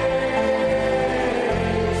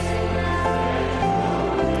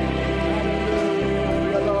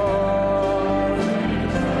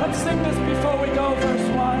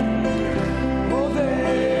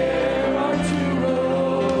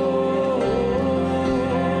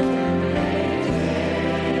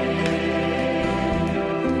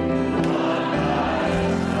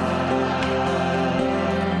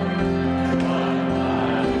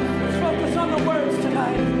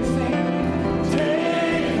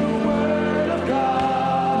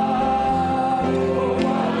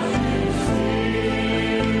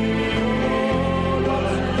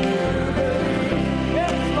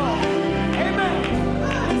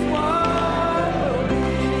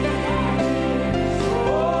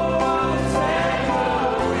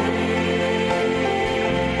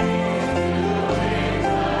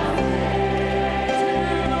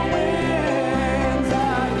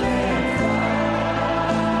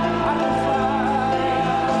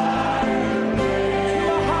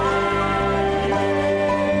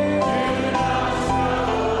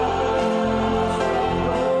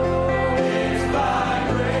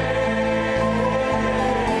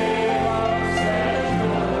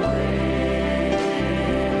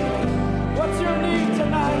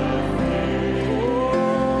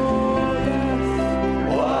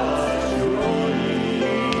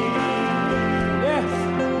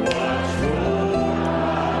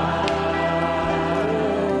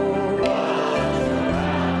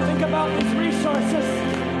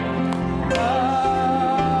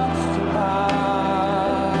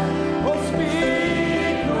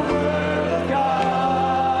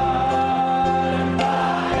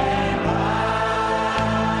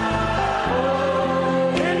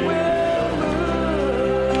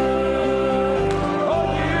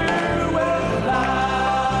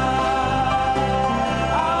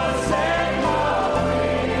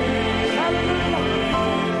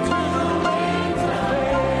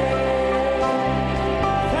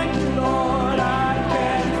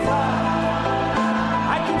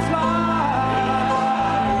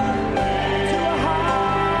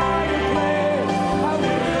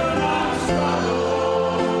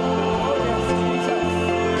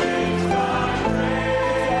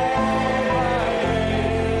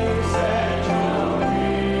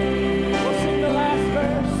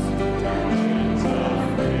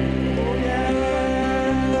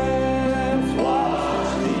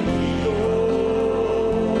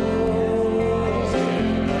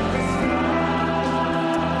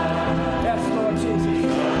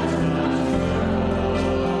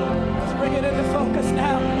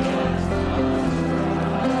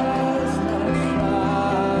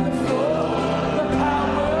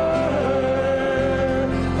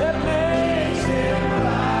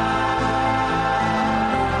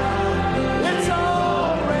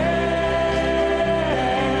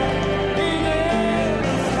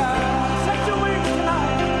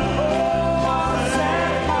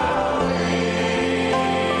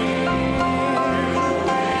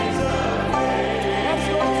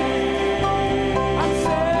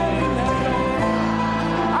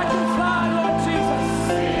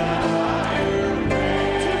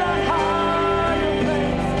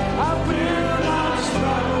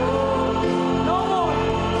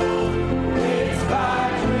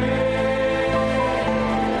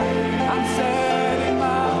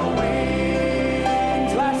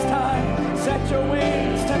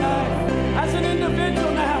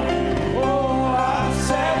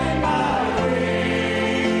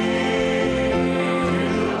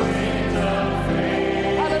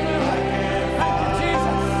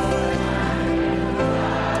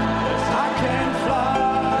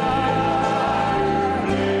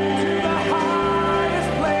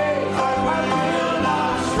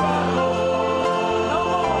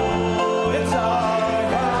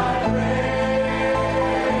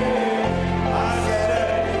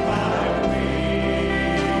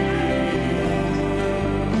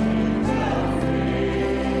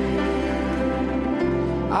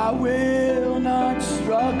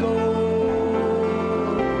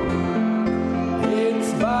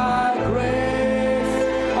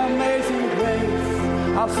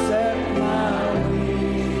 I'll set my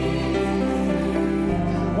wings.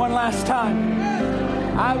 One last time.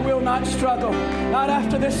 I will not struggle, not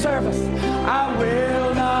after this service. I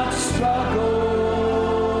will not struggle.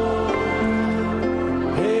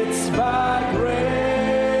 It's by grace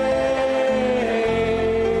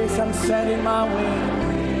I'm setting my wings.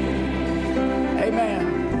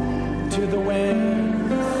 Amen. To the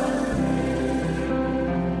wind.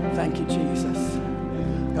 Thank you, Jesus.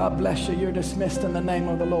 God bless you. You're dismissed in the name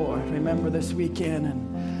of the Lord. Remember this weekend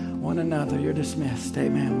and one another. You're dismissed.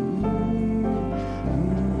 Amen.